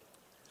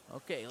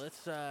 Okay,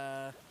 let's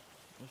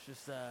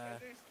just And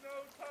there's no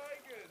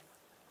tigers.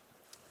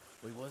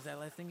 wait, what was that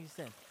last thing you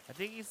said? I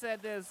think you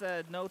said there's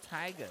no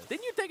tigers.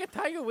 Didn't you take a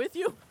tiger with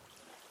you?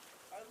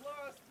 I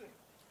lost it.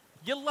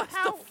 You lost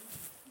How?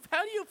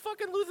 How do you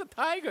fucking lose a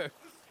tiger?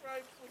 The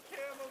stripes were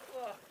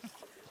camouflage.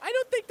 I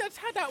don't think that's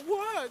how that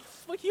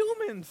works for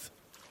humans.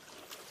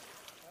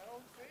 I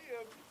don't see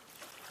him.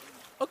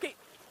 Okay,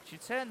 She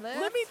turned left.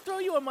 let me throw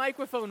you a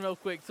microphone real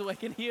quick so I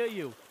can hear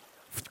you.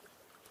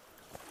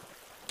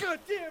 God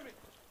damn it.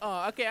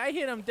 Oh, okay, I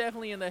hit him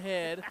definitely in the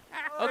head.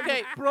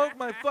 Okay, Broke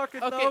my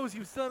fucking Okay. nose,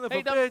 you son of hey,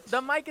 a bitch.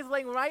 the mic is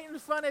laying right in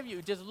front of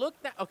you. Just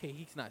look down. Okay,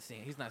 he's not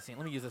seeing. He's not seeing.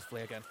 Let me use this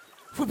flare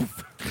gun.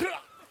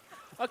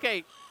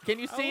 Okay, can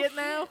you see Oh, it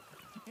now?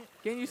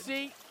 Can you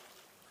see?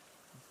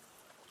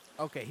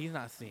 Okay, he's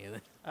not seeing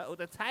it.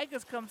 The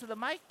tigers come to the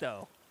mic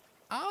though.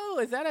 Oh,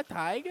 is that a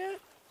tiger?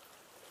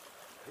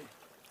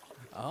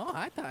 Oh,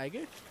 hi,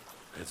 tiger.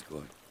 That's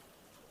good.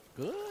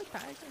 Good,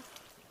 tiger.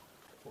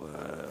 Well,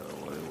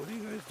 what are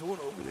you guys doing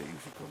over there? You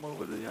should come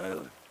over to the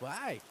island.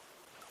 Why?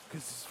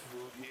 Because there's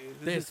food here.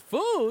 There's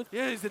food?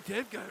 Yeah, he's the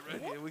dead guy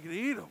right here. We can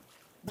eat him.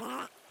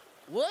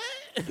 What?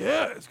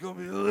 Yeah, it's going to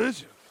be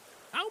delicious.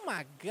 Oh,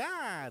 my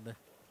God.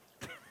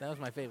 That was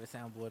my favorite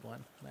soundboard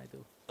one that I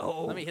do.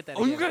 Oh, Let me hit that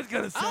Oh, you again. guys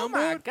got a soundboard? Oh,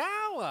 my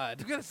God.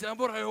 You got a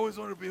soundboard? I always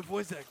wanted to be a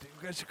voice actor.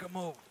 You guys should come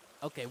over.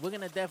 Okay, we're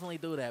going to definitely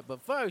do that.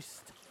 But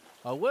first,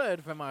 a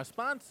word from our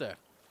sponsor.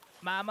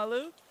 Mama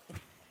Luke.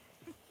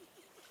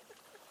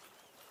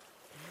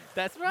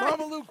 That's right.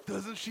 Mama Luke,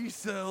 doesn't she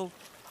sell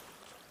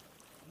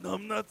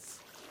numbnuts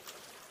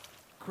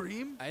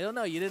cream? I don't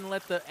know. You didn't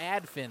let the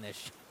ad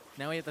finish.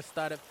 Now we have to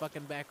start it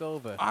fucking back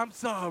over. I'm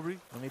sorry.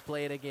 Let me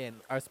play it again.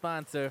 Our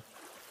sponsor.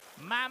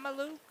 Mama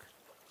Luke.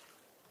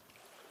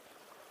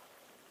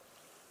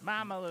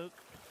 Mama Luke.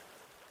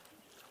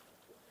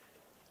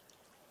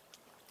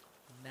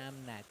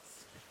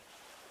 Numbnuts.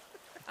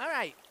 All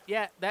right.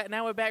 Yeah,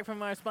 now we're back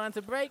from our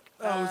sponsor break.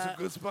 That was a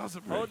good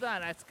sponsor break. Hold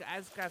on, I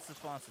just got some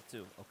sponsor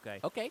too. Okay.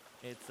 Okay.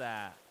 It's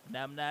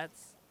Numbnuts.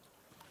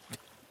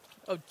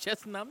 Oh,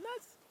 just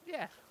numbnuts?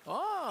 Yeah.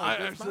 Oh, I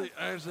good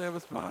actually have a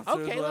sponsor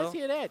Okay, as well. let's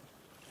hear that.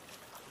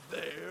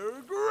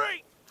 They're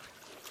great.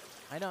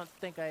 I don't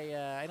think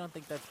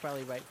that's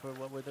probably right for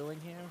what we're doing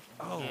here.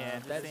 Oh. Yeah,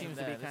 this that ain't seems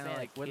to be this kind of ain't a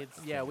like what, kids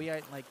yeah, thing. we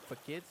aren't like for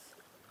kids.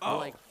 Oh. We're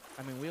like,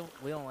 I mean,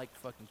 we don't like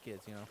fucking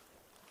kids, you know.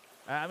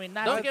 I mean,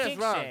 not Don't to get us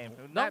kink wrong. shame.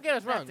 Don't Not- get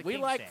us not wrong. to We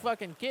kink like shame.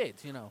 fucking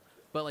kids, you know,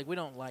 but like we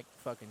don't like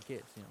fucking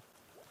kids, you know.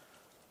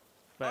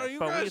 Are you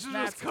but we guys should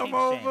not just to come kink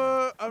shame.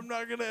 over? I'm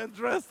not gonna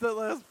address that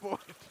last point.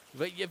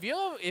 But if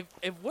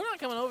we're not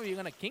coming over, you're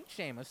gonna kink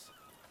shame us.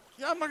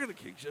 Yeah, I'm not gonna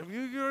kick shame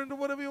you. You're into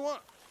whatever you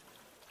want.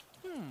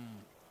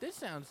 This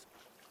sounds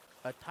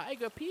a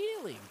tiger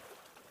peeling.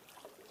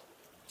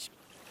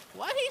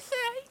 What he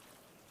say?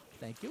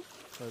 Thank you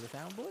for the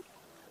soundboard.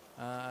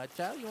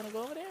 Child, you want to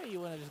go over there or you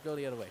want to just go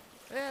the other way?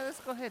 Yeah, let's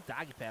go ahead,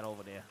 doggy pad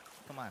over there.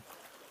 Come on.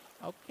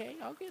 Okay,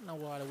 I'll get in the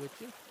water with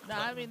you. No,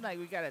 I mean like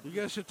we gotta. You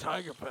guys should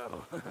tiger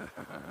paddle.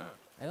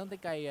 I don't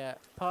think I,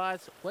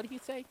 pause. What did he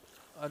say?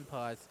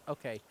 Unpause.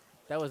 Okay,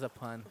 that was a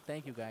pun.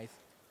 Thank you, guys.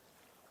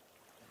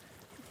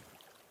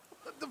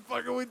 What the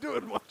fuck are we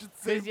doing? Watching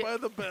Saved you- by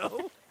the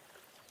Bell?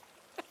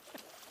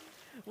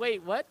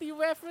 Wait, what are you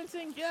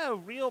referencing? Yeah,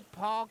 real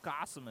Paul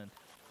Gosselman.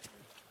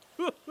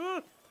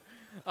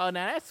 Oh, now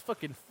that's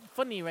fucking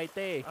funny right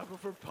there. I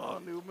prefer Paul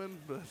Newman,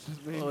 but that's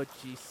just me. Oh,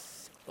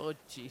 jeez. Oh,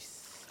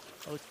 jeez.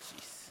 Oh,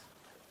 jeez.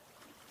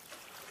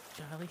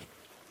 Charlie,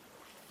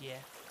 Yeah.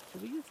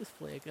 should we use this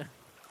flare gun?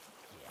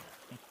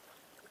 Yeah.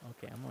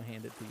 Okay, I'm gonna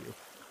hand it to you.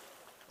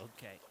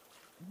 Okay.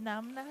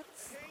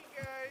 Numbnuts. Hey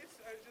guys,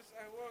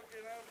 I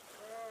walking out.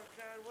 Oh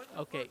God, what the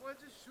Okay. fuck? Why'd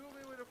you shoot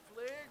me with a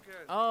flare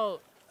gun?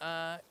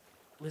 Oh,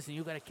 listen,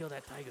 you gotta kill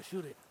that tiger.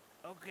 Shoot it.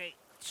 Okay.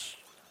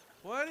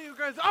 Why do you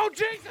guys? Oh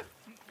Jesus!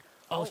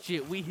 Oh,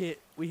 shit, we hit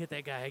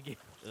that guy again.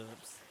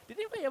 Oops. Did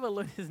anybody ever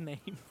learn his name?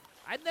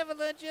 I never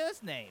learned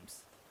yours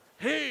names.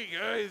 Hey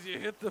guys, you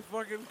hit the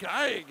fucking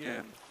guy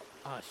again.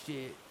 Oh,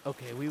 shit.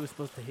 Okay, we were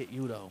supposed to hit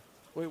you, though.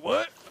 Wait,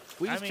 what?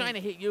 We I was mean- trying to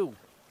hit you.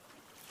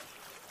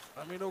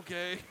 I mean,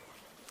 okay.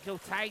 Yo,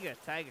 Tiger,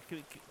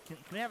 can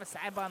we have a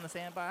sidebar on the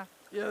sandbar?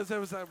 Yeah, let's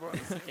have a sidebar.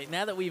 Okay,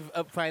 now that we've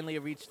finally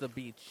reached the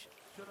beach.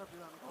 Shut up,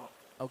 you're on.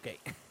 Okay.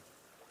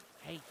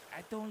 Hey,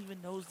 I don't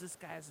even know this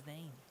guy's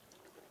name.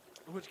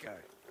 Which guy?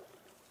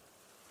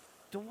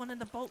 The one in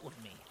the boat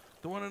with me.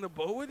 The one in the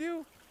boat with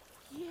you?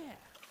 Yeah.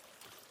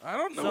 I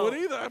don't know So- it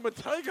either. I'm a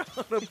tiger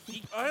on an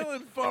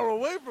island far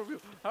away from you.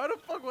 How the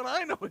fuck would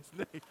I know his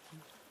name?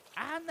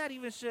 I'm not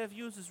even sure if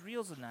yours is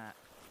real or not.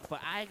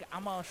 But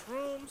I'm on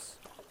shrooms,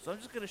 so I'm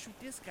just gonna shoot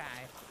this guy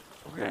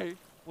Okay.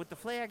 with the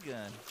flare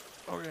gun.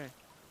 Okay.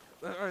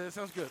 All right, that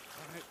sounds good.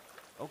 All right.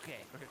 Okay.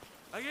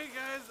 Okay,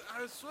 guys,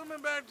 I was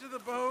swimming back to the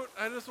boat.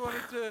 I just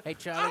wanted to. Hey,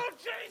 Charlie. Oh,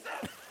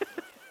 Jesus!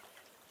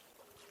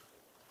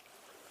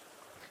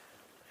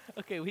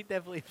 Okay, we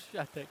definitely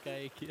shot that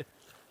guy again.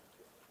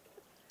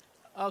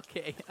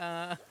 Okay,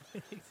 I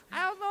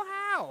don't know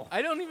how.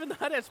 I don't even know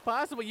how that's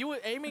possible. You were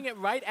aiming it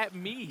right at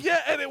me.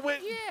 Yeah, and it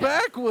went Yeah.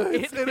 backwards.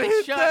 It, and it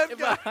hit shot that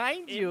guy.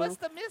 behind It you. must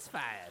have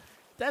misfired.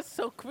 That's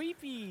so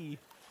creepy.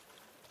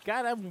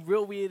 God, I'm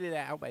real weirded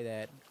out by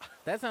that.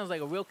 That sounds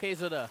like a real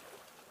case of the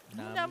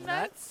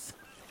Numbnuts.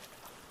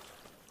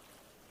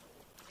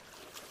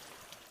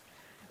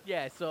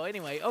 Yeah, so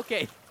anyway,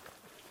 okay.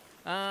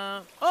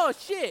 Oh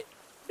shit!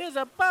 There's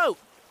a boat!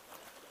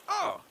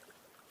 Oh,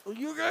 well,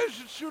 you guys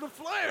should shoot a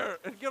flare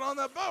and get on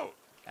that boat.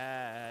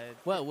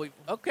 Well,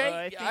 I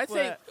okay, think I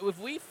say if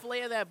we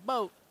flare that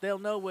boat, they'll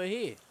know we're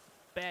here.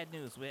 Bad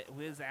news.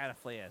 Where's out of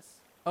flares?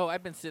 Oh,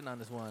 I've been sitting on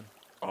this one.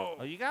 Oh,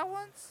 Oh, you got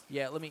ones?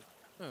 Yeah, let me...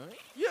 Alright,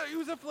 yeah,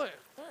 use a flare.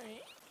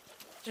 alright.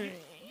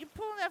 You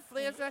pulling that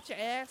flares out your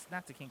ass?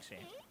 Not the king shame.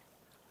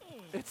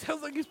 It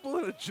sounds like he's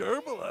pulling a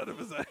gerbil out of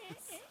his ass.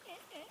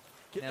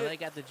 Now that I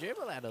got the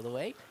gerbil out of the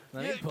way,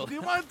 let Yeah, me pull do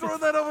you it. mind throwing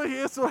that over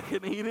here so I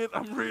can eat it?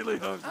 I'm really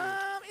hungry.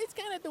 It's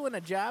kind of doing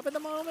a job at the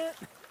moment.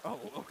 Oh,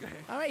 okay.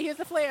 All right, here's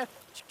the flare.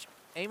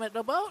 Aim at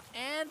the boat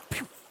and...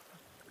 pew.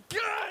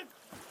 God!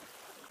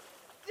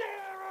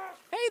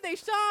 Hey, they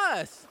saw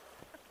us.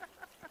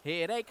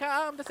 Here they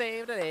come to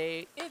save the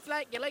day. It's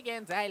like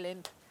Gilligan's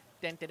Island.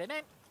 Dun, dun, dun,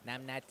 dun.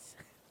 Numbnuts.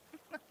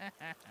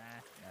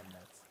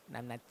 Numbnuts.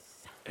 Numbnuts.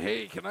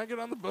 Hey, can I get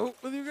on the boat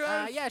with you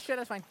guys? Yeah, sure,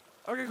 that's fine.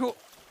 Okay, cool.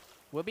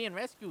 We're being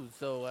rescued,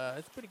 so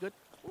it's pretty good.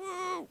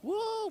 Woo!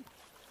 Whoa!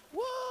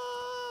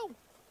 Whoa!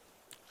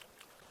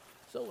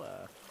 So,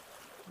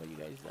 what you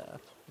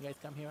guys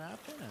come here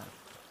often?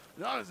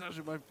 No, it's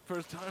actually my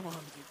first time on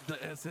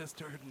the SS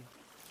Turton.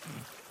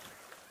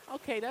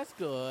 Okay, that's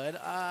good.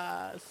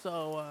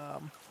 So,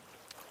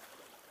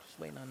 just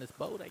waiting on this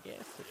boat, I guess.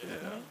 At this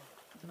Yeah. point,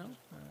 you know?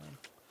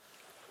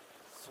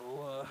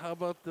 So, how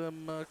about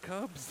them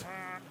Cubs?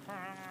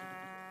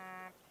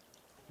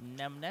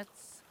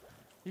 Numbnuts.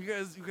 You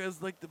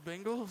guys like the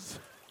Bengals?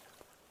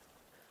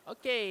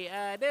 Okay,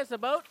 there's a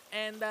boat,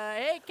 and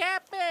hey,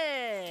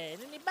 Captain!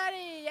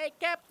 Anybody? Hey,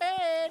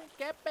 Captain!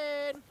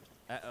 Captain!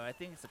 Uh-oh, I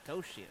think it's a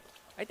ghost ship.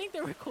 I think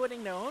they're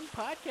recording their own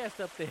podcast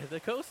up there, the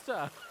Coast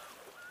Talk.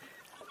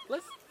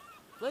 Let's,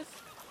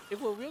 if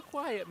we're real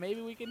quiet,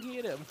 maybe we can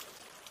hear them.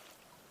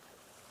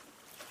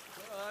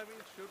 Well, I mean,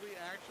 should we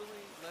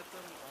actually let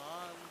them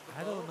on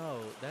the I don't know.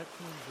 That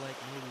seems like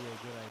maybe a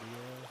good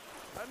idea.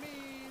 I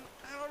mean,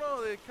 I don't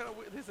know. They kind of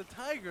there's a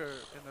tiger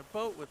in a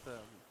boat with them.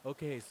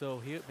 Okay, so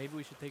here, maybe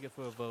we should take it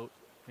for a vote.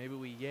 Maybe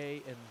we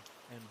yay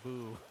and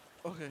boo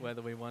Okay.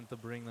 whether we want to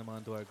bring them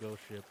onto our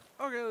ghost ship.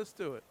 Okay, let's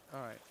do it.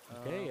 All right.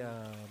 Okay,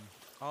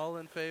 All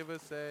in favor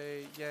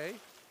say yay.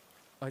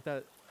 I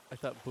thought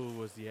boo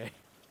was yay.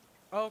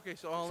 Oh, okay,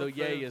 so all So in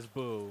yay favor. is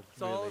boo.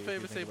 So all in really,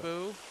 if favor you say think about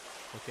boo.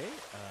 it. Okay,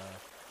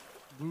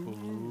 boo.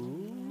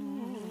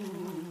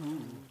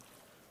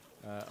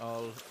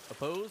 All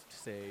opposed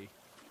say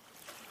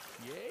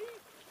yay,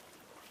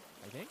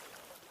 I think.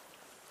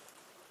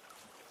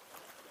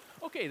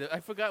 Okay, I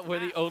forgot we're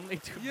the only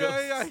two Yeah,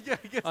 ghosts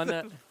I guess on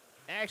that.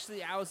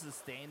 Actually, I was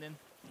abstaining.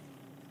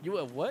 You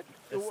were what?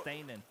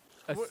 Abstaining.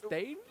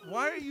 Abstain?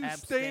 Why are you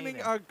Abstaining.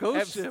 staining our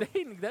ghost ship?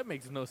 Abstain? That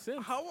makes no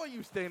sense. How are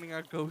you staining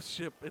our ghost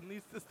ship? It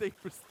needs to stay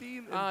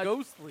pristine and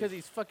ghostly. Because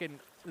he's fucking.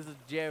 This is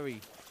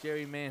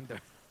Jerry Mander.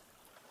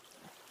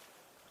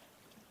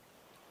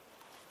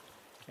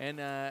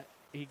 And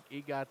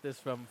he got this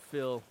from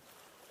Phil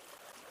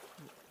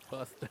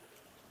Buster.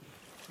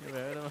 You ever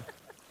heard of him?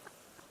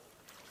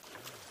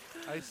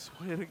 I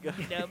swear to God.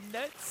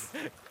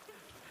 Numbnuts.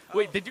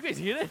 Wait, did you guys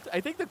hear that?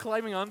 I think they're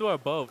climbing onto our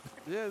boat.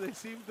 Yeah, they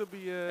seem to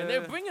be. And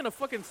they're bringing a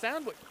fucking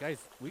soundboard. Guys,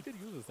 we could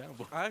use a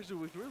soundboard. Actually,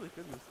 we really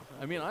could use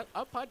the I mean,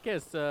 our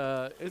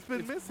podcast, It's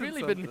been missing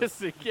really something. been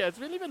missing. Yeah, it's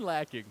really been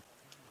lacking.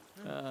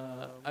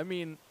 I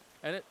mean,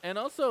 and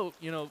also,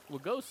 you know, we're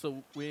ghosts,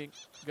 so we ain't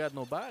got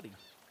no body.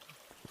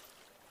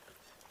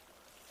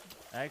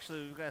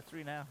 Actually, we've got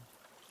 3 now.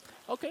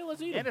 Okay,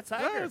 let's eat And him. a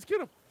tiger. let's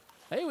get him.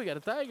 Hey, we got a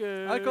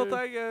tiger. I call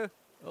Tiger.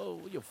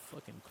 Oh, you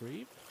fucking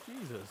creep.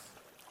 Jesus.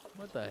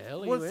 What the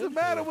hell are What's you the into?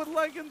 matter with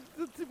liking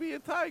to be a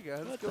tiger?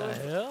 What Let's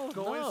the hell?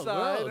 go No,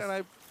 inside gross. and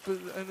I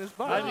put in his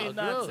body. I mean,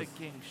 not to gross.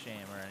 king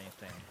shame or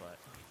anything, but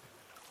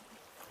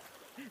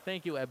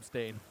Thank you,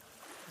 Epstein.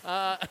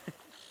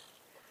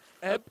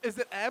 Is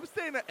it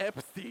Abstain or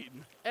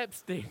Epstein?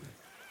 Epstein.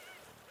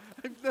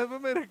 I've never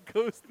met a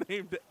ghost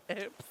named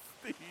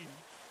Epstein.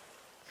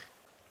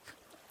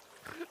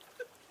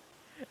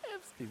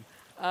 Epstein.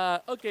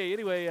 Okay,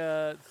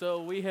 anyway,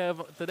 so we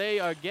have today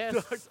our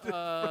guests.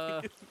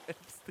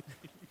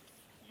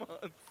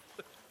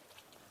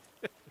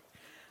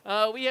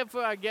 We have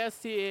for our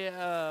guests here,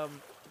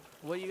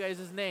 what are you guys'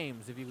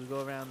 names? If you could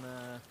go around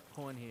the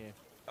horn here.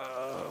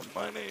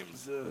 My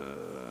name's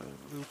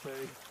Lupe.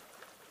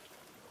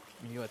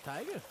 You a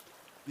tiger?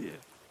 Yeah,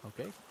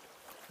 Okay.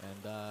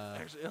 And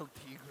actually El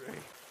Tigre.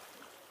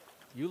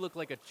 you look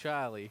like a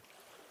Charlie.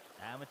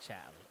 I'm a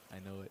Charlie. I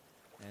know it.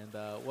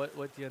 And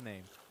what's your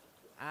name?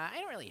 I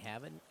don't really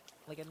have a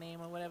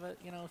name or whatever,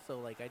 you know. So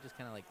like I just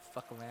kind of like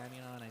fuck around,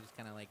 you know, and I just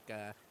kind of like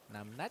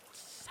numb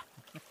nuts.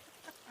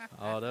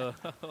 Oh, no.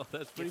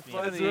 That's pretty Gives me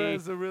a- funny.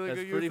 That's a really That's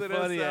good pretty use of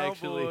that funny,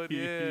 actually. soundboard,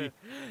 yeah.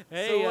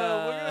 Hey, So, we're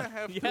gonna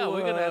have yeah, to,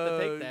 we're gonna have to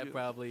take that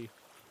probably.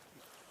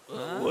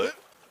 What?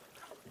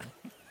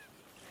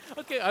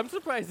 Okay, I'm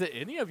surprised that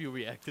any of you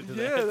reacted to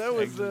that. Yeah, that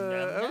was. Like,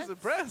 I was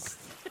impressed.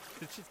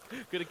 it's just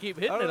gonna keep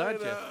hitting All it, right,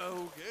 aren't you?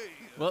 okay.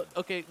 Well,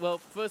 okay. Well,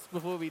 first,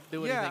 before we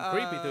do anything Yeah,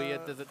 creepy to you,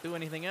 does it do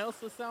anything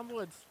else with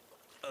soundboards?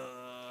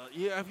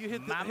 Yeah, if you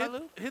hit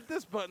Mamalu? hit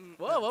this button.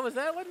 Whoa, what was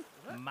that one?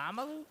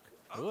 Mama Luke?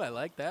 Oh, I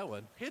like that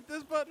one. Hit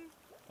this button.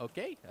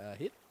 Okay,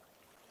 hit.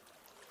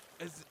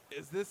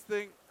 Is this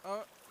thing?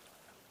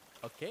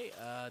 Okay,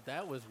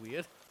 that was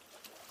weird.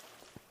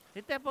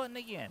 Hit that button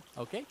again.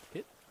 Okay,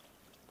 hit.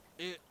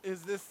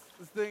 Is this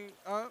thing?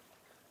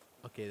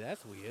 Okay,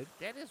 that's weird.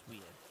 That is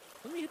weird.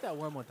 Let me hit that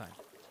one more time.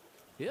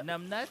 Yep.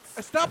 Numb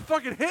nuts? Stop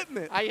fucking hitting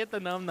it. I hit the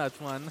numbnuts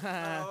one.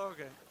 Oh,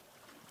 okay.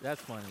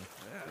 That's funny.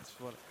 Yeah, that's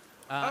funny.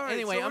 All right,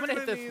 Anyway, so I'm we're gonna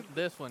hit gonna this need-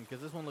 this one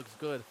because this one looks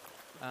good.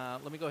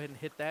 Let me go ahead and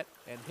hit that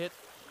and hit.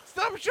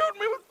 Stop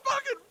shooting me with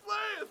fucking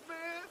flares,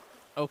 man.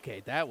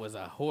 Okay, that was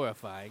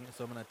horrifying.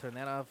 So I'm gonna turn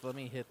that off. Let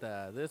me hit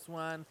this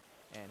one,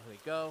 and here we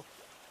go.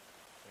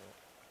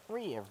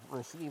 We have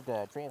received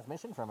a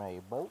transmission from a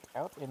boat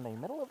out in the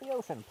middle of the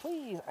ocean.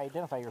 Please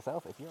identify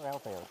yourself if you're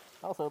out there.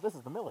 Also, this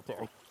is the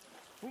military.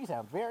 We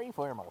sound very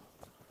formal.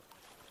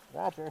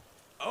 Roger.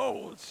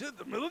 Oh shit!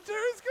 The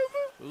military's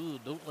coming. Ooh,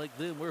 don't like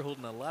them. We're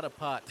holding a lot of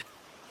pot.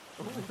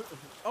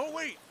 Oh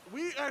wait,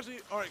 we actually.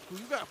 All right, cool.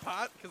 You got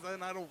pot, because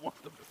then I don't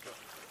want them to come.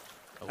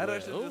 Oh, I'd well.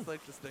 actually just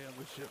like to stay on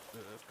the ship.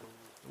 Yeah, that's cool.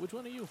 Which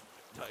one are you?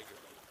 Tiger.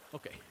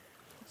 Okay.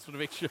 Just want to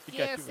make sure you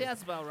Yeah, got you.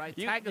 sounds about right.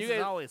 You- Tigers you guys-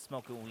 is always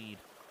smoking weed.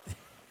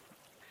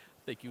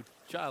 Thank you,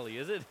 Charlie.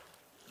 Is it?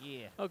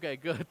 Yeah. Okay,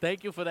 good.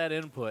 Thank you for that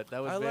input.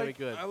 That was very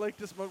good. I like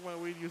to smoke my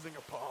weed using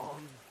a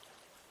pong.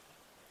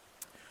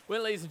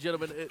 Well, ladies and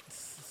gentlemen, it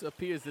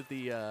appears that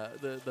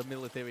the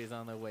military is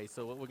on their way.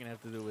 So what we're gonna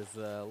have to do is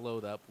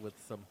load up with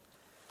some.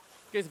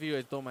 In case if you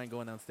guys don't mind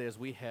going downstairs,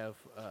 we have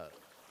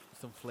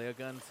some flare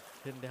guns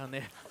hidden down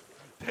there.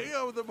 They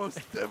are the most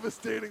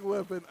devastating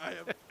weapon I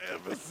have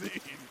ever seen.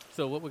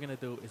 So what we're gonna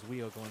do is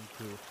we are going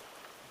to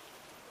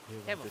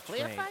Have a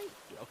flare train. fight?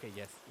 Okay,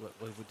 yes.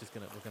 We're just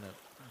gonna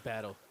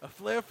battle. A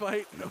flare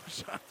fight, no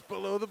shots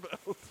below the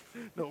belt,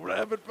 no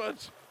rabbit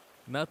punch,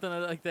 Nothing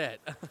like that.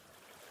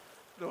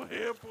 no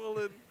hair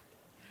pulling,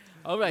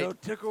 All right. no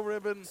tickle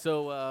ribbon.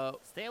 So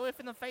Stay away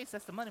from the face.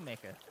 That's the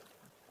moneymaker.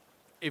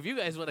 if you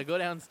guys want to go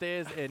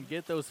downstairs and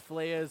get those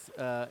flares,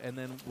 and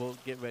then we'll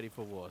get ready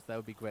for wars, that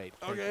would be great.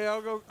 Thank Okay, you.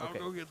 I'll go. I'll Okay.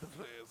 go get the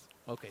flares.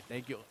 Okay,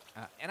 thank you.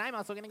 And I'm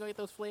also gonna go get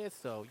those flares.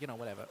 So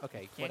whatever.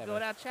 Okay, Can't whatever. go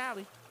without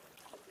Charlie.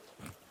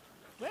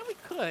 Well, we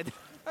could.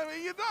 I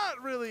mean, you're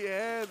not really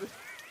ahead.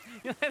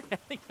 You're not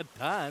having a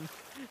ton.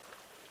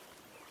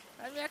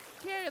 I mean, I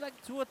can carry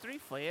like 2 or 3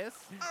 flares.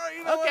 All right,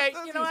 you know Okay,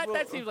 what? you know what?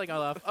 That seems like a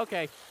lot.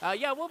 Okay.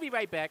 Yeah, we'll be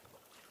right back.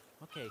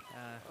 Okay.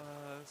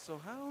 So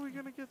how are we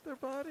gonna get their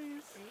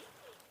bodies?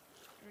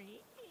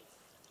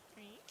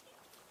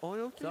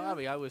 Oil can?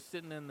 Sorry, I was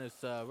sitting in this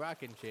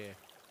rocking chair.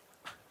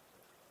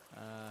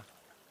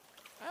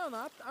 I don't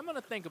know. I'm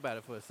gonna think about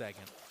it for a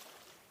second.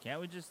 Can't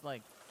we just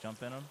like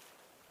jump in them?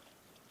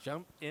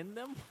 Jump in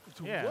them,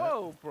 Yeah.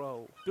 Whoa,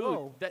 bro. dude.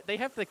 Whoa. They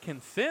have to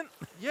consent.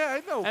 Yeah,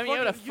 I know. I mean, you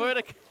have to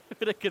fucking-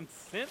 for the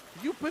consent.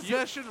 you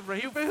possession You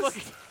rapist.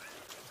 fucking-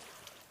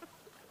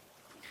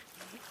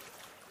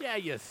 Yeah,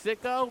 you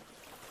sicko.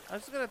 I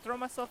was just gonna throw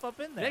myself up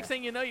in there. Next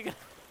thing you know, you're gonna.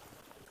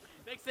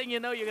 Next thing you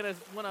know, you're gonna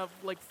wanna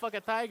like fuck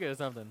a tiger or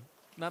something.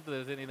 Not that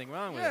there's anything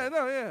wrong with Yeah, it.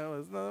 no, yeah,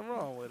 there's nothing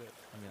wrong with it.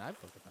 I mean, I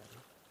fucked a tiger.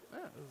 Yeah,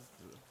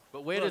 this is,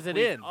 But where Look, does it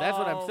we've end? That's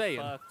what I'm all saying.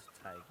 fucked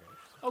tigers.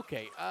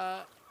 Okay,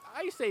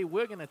 I say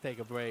we're gonna take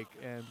a break,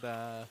 and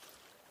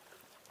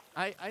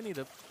I need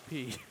to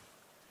pee,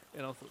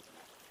 and also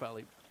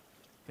probably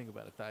think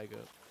about a tiger.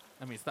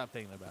 I mean, stop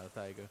thinking about a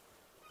tiger.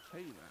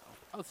 hey now.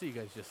 I'll see you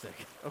guys just a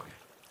second. Okay.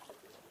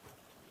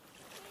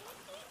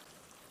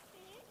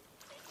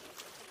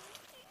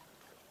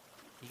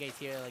 You guys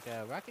hear like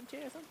a rocking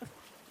chair or something?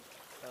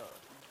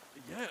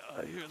 Yeah,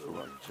 I hear the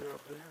rocking chair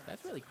up there.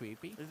 That's really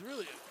creepy. It's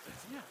really,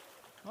 yeah.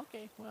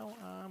 Okay, well,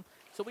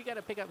 so we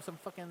gotta pick up some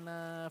fucking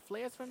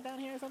flares from down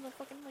here or something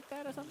fucking like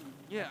that or something?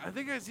 Yeah, I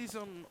think I see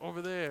some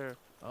over there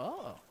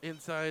Oh,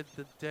 inside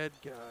the dead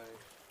guy.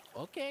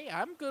 okay.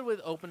 I'm good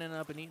with opening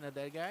up and eating a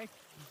dead guy.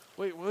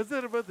 Wait, what was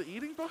that about the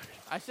eating part?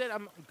 I said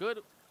I'm good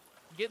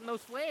getting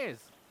those flares.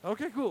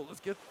 Okay, cool.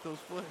 Let's get those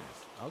flares.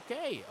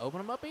 Okay, open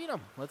them up, eat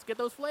them. Let's get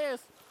those flares.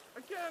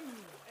 Again.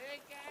 Hey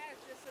guys,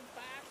 there's some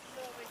boxes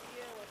over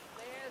here with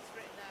flares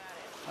written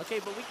on it. Okay,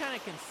 but we kind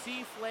of can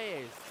see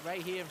flares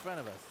right here in front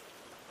of us.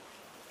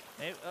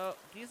 Maybe, oh,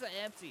 these are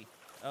empty.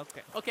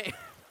 Okay. Okay,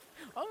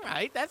 all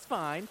right, that's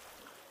fine.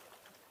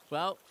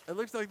 Well, It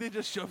looks like they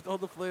just shoved all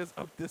the flares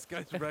up this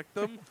guy's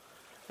rectum,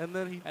 and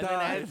then he and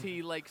died. then as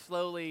he like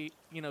slowly,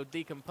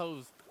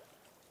 decomposed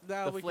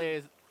now the we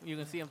flares, you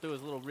can see him through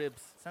his little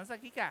ribs. Sounds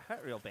like he got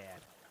hurt real bad.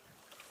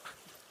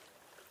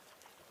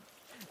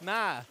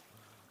 Nah,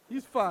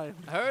 he's fine.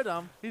 I heard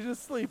him. He's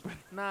just sleeping.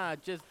 Nah,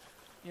 just,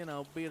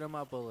 beat him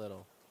up a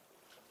little.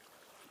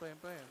 Bam,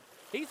 bam.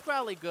 He's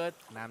probably good.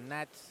 Nah, I'm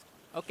nuts.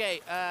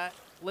 Okay,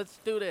 let's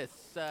do this.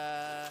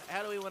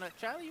 How do we want to...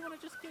 Charlie, you want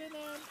to just get in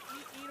there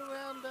and eat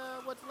around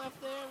what's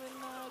left there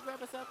and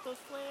grab us out those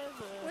flares?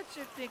 What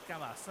you think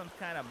I'm some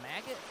kind of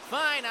maggot?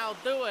 Fine, I'll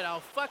do it.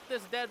 I'll fuck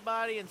this dead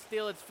body and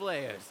steal its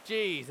flares.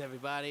 Jeez,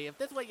 everybody. If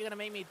this is what you're going to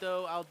make me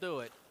do, I'll do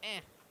it.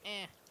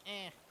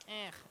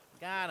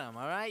 Got him,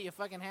 all right? You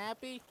fucking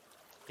happy?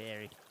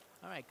 Very.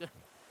 All right, good.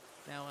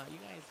 Now, you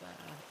guys,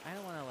 I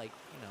don't want to,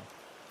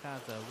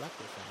 cause a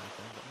ruckus or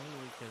nothing, but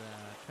maybe we could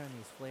turn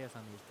these flares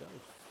on these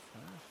ghosts,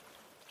 huh?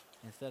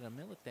 Instead of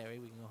military,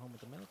 we can go home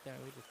with the military.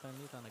 We just turn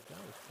these on a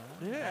ghost,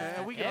 huh? Yeah,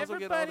 and we can also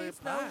get all their Everybody's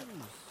packs.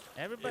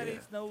 Everybody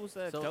knows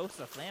So-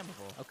 ghosts are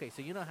flammable. Okay,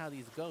 so you know how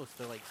these ghosts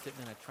are like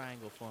sitting in a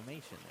triangle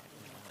formation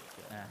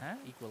there,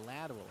 like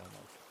equilateral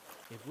almost.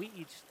 If we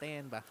each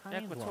stand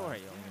behind one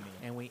Equatorial, you mean.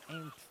 and we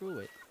aim through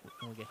it,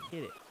 and we get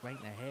hit it right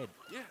in the head,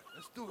 Yeah,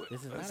 let's do it. This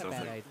is That not a sounds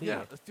bad like- idea.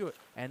 Yeah, let's do it.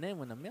 and then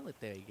when the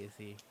military gets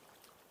here,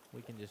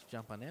 we can just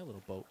jump on their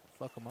little boat,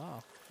 fuck them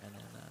off, and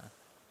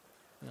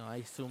then, I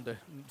assume they're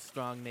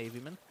strong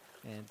Navymen,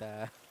 and,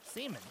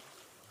 Semen.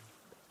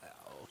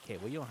 okay,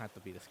 well, you don't have to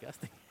be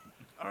disgusting.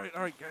 All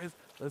right, guys.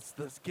 Let's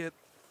just get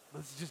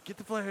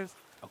the flares.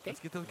 Okay, Let's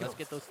get those let's ghosts.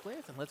 get those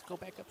flares, and let's go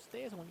back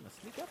upstairs, and we're going to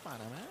sneak up on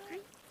them, huh?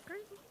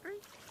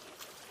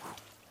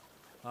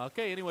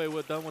 Okay, anyway,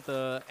 we're done with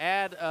the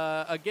ad.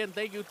 Again,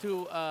 thank you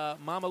to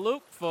Mama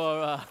Luke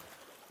for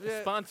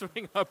Yeah.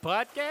 sponsoring our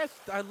podcast.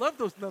 I love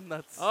those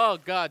numbnuts. Oh,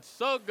 God,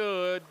 so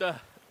good.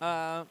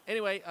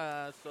 Anyway,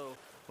 so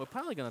we're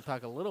probably going to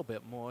talk a little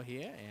bit more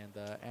here, and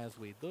as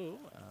we do,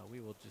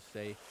 we will just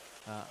say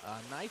a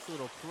nice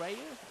little prayer.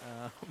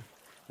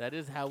 That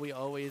is how we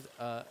always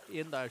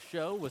end our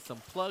show, with some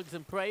prayers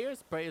and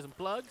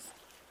plugs.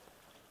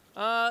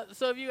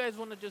 So if you guys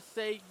want to just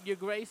say your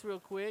grace real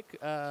quick,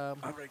 All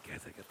right,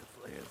 guys, I got the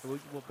flares.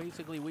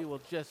 basically we will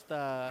just,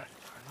 I'm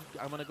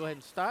going to go ahead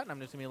and start, and I'm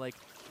just going to be like,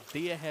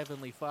 Dear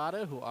Heavenly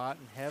Father, who art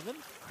in heaven,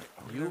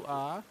 you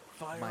are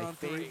Fire my on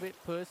 3. favorite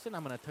person.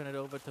 I'm going to turn it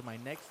over to my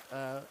next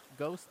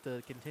ghost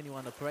to continue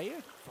on the prayer.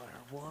 Fire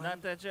 1.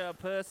 Not that you're a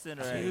person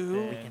or Two.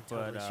 anything, We can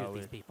totally but, shoot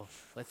these people.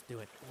 Let's do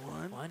it.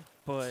 1. One,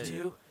 but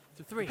 2,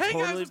 3. Hey, guys,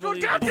 Totally let's go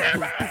believe down it. there.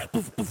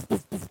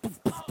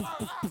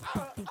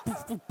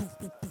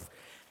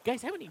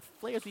 Guys, how many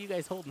flares are you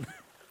guys holding?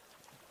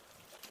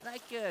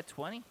 like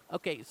 20.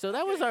 Okay, so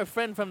that was our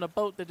friend from the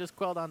boat that just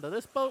crawled onto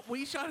this boat.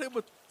 We shot him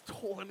with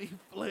 20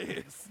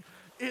 flares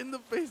in the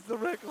face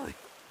directly.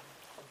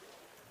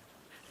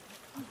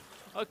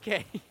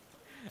 Okay.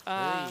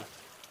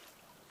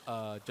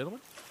 Gentlemen,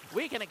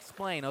 we can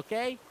explain,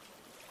 okay?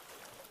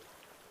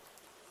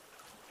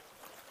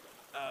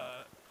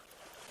 Yeah.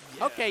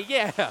 Okay,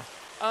 yeah.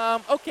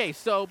 Okay,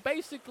 so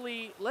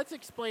basically, let's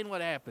explain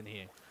what happened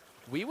here.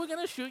 We were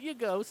gonna shoot your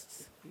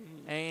ghosts,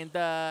 and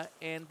we're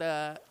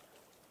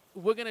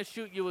gonna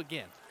shoot you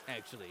again.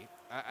 Actually,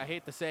 I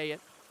hate to say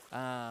it.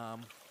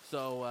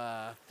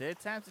 Third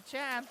time's a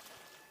charm.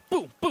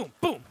 Boom, boom,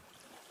 boom.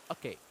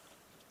 Okay,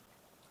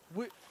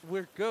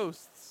 We're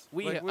ghosts.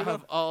 we Like,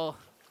 have all.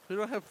 we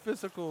don't have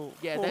physical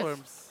Yeah, that's-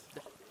 forms.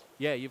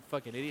 Yeah, you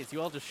fucking idiots. You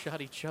all just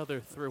shot each other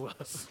through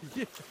us.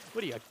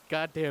 What are you,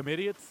 goddamn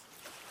idiots?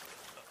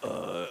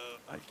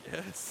 I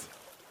guess.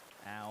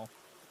 Ow.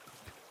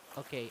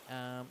 Okay,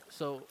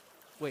 so,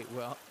 wait,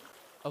 well,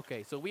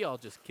 okay, so we all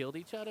just killed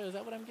each other? Is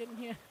that what I'm getting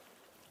here?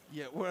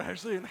 Yeah, we're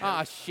actually in Ah,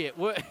 hell. shit.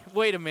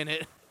 Wait a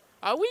minute.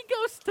 Are we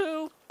ghosts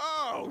too?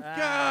 Oh,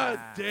 God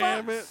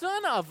damn it.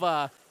 Son of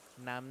a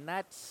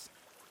numbnuts.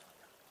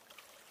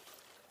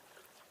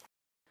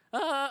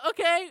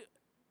 Okay.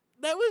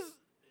 That was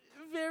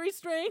very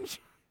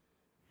strange.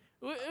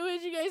 What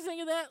did you guys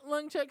think of that,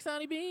 Lung Chuck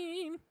Sonny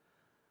Bean?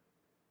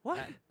 What?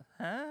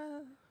 Huh?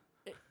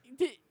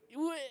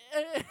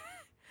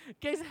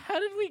 Guys, how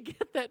did we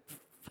get that?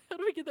 How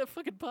did we get that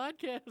fucking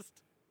podcast?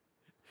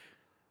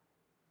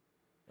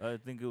 I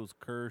think it was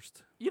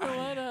cursed. You know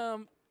what?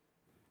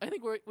 I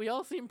think we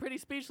all seem pretty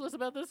speechless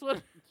about this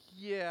one.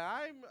 Yeah,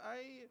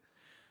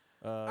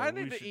 I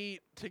need to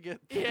eat to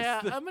get this.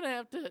 Yeah, I'm gonna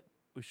have to.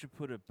 We should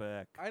put it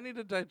back. I need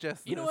to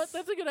digest this. You know what?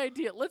 That's a good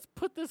idea. Let's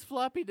put this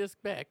floppy disk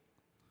back.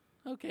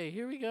 Okay,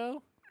 here we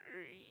go.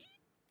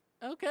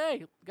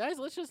 Okay, guys,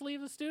 let's just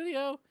leave the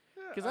studio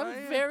because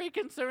I'm very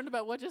concerned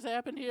about what just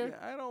happened here.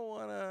 Yeah, I don't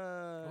want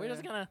to. We're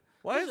just gonna.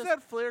 Why is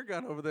that flare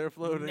gun over there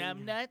floating?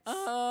 Numbnuts.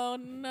 Oh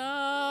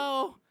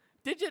no!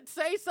 Did you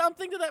say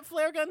something? Did that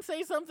flare gun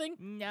say something?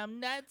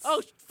 Numbnuts.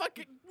 Oh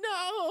fucking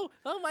no!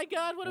 Oh my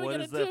God! What are we Why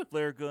gonna does that do?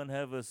 flare gun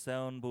have a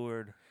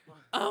soundboard?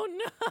 Oh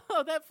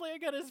no! That flare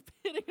gun is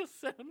hitting a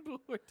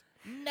soundboard.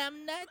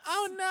 Numbnuts.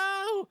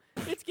 Oh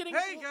no! It's getting.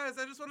 Hey guys,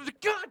 I just wanted to.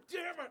 God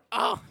damn it!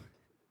 Oh.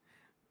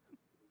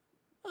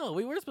 Oh,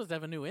 we were supposed to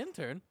have a new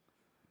intern.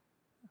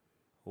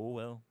 Oh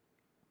well.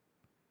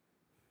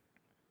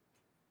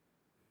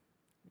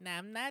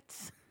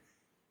 Numbnuts.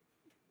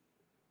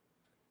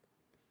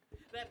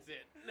 That's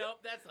it.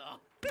 Nope, that's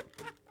all.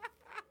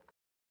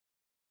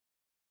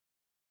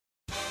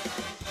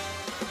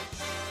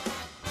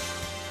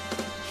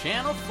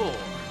 Channel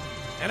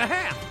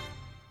 4.5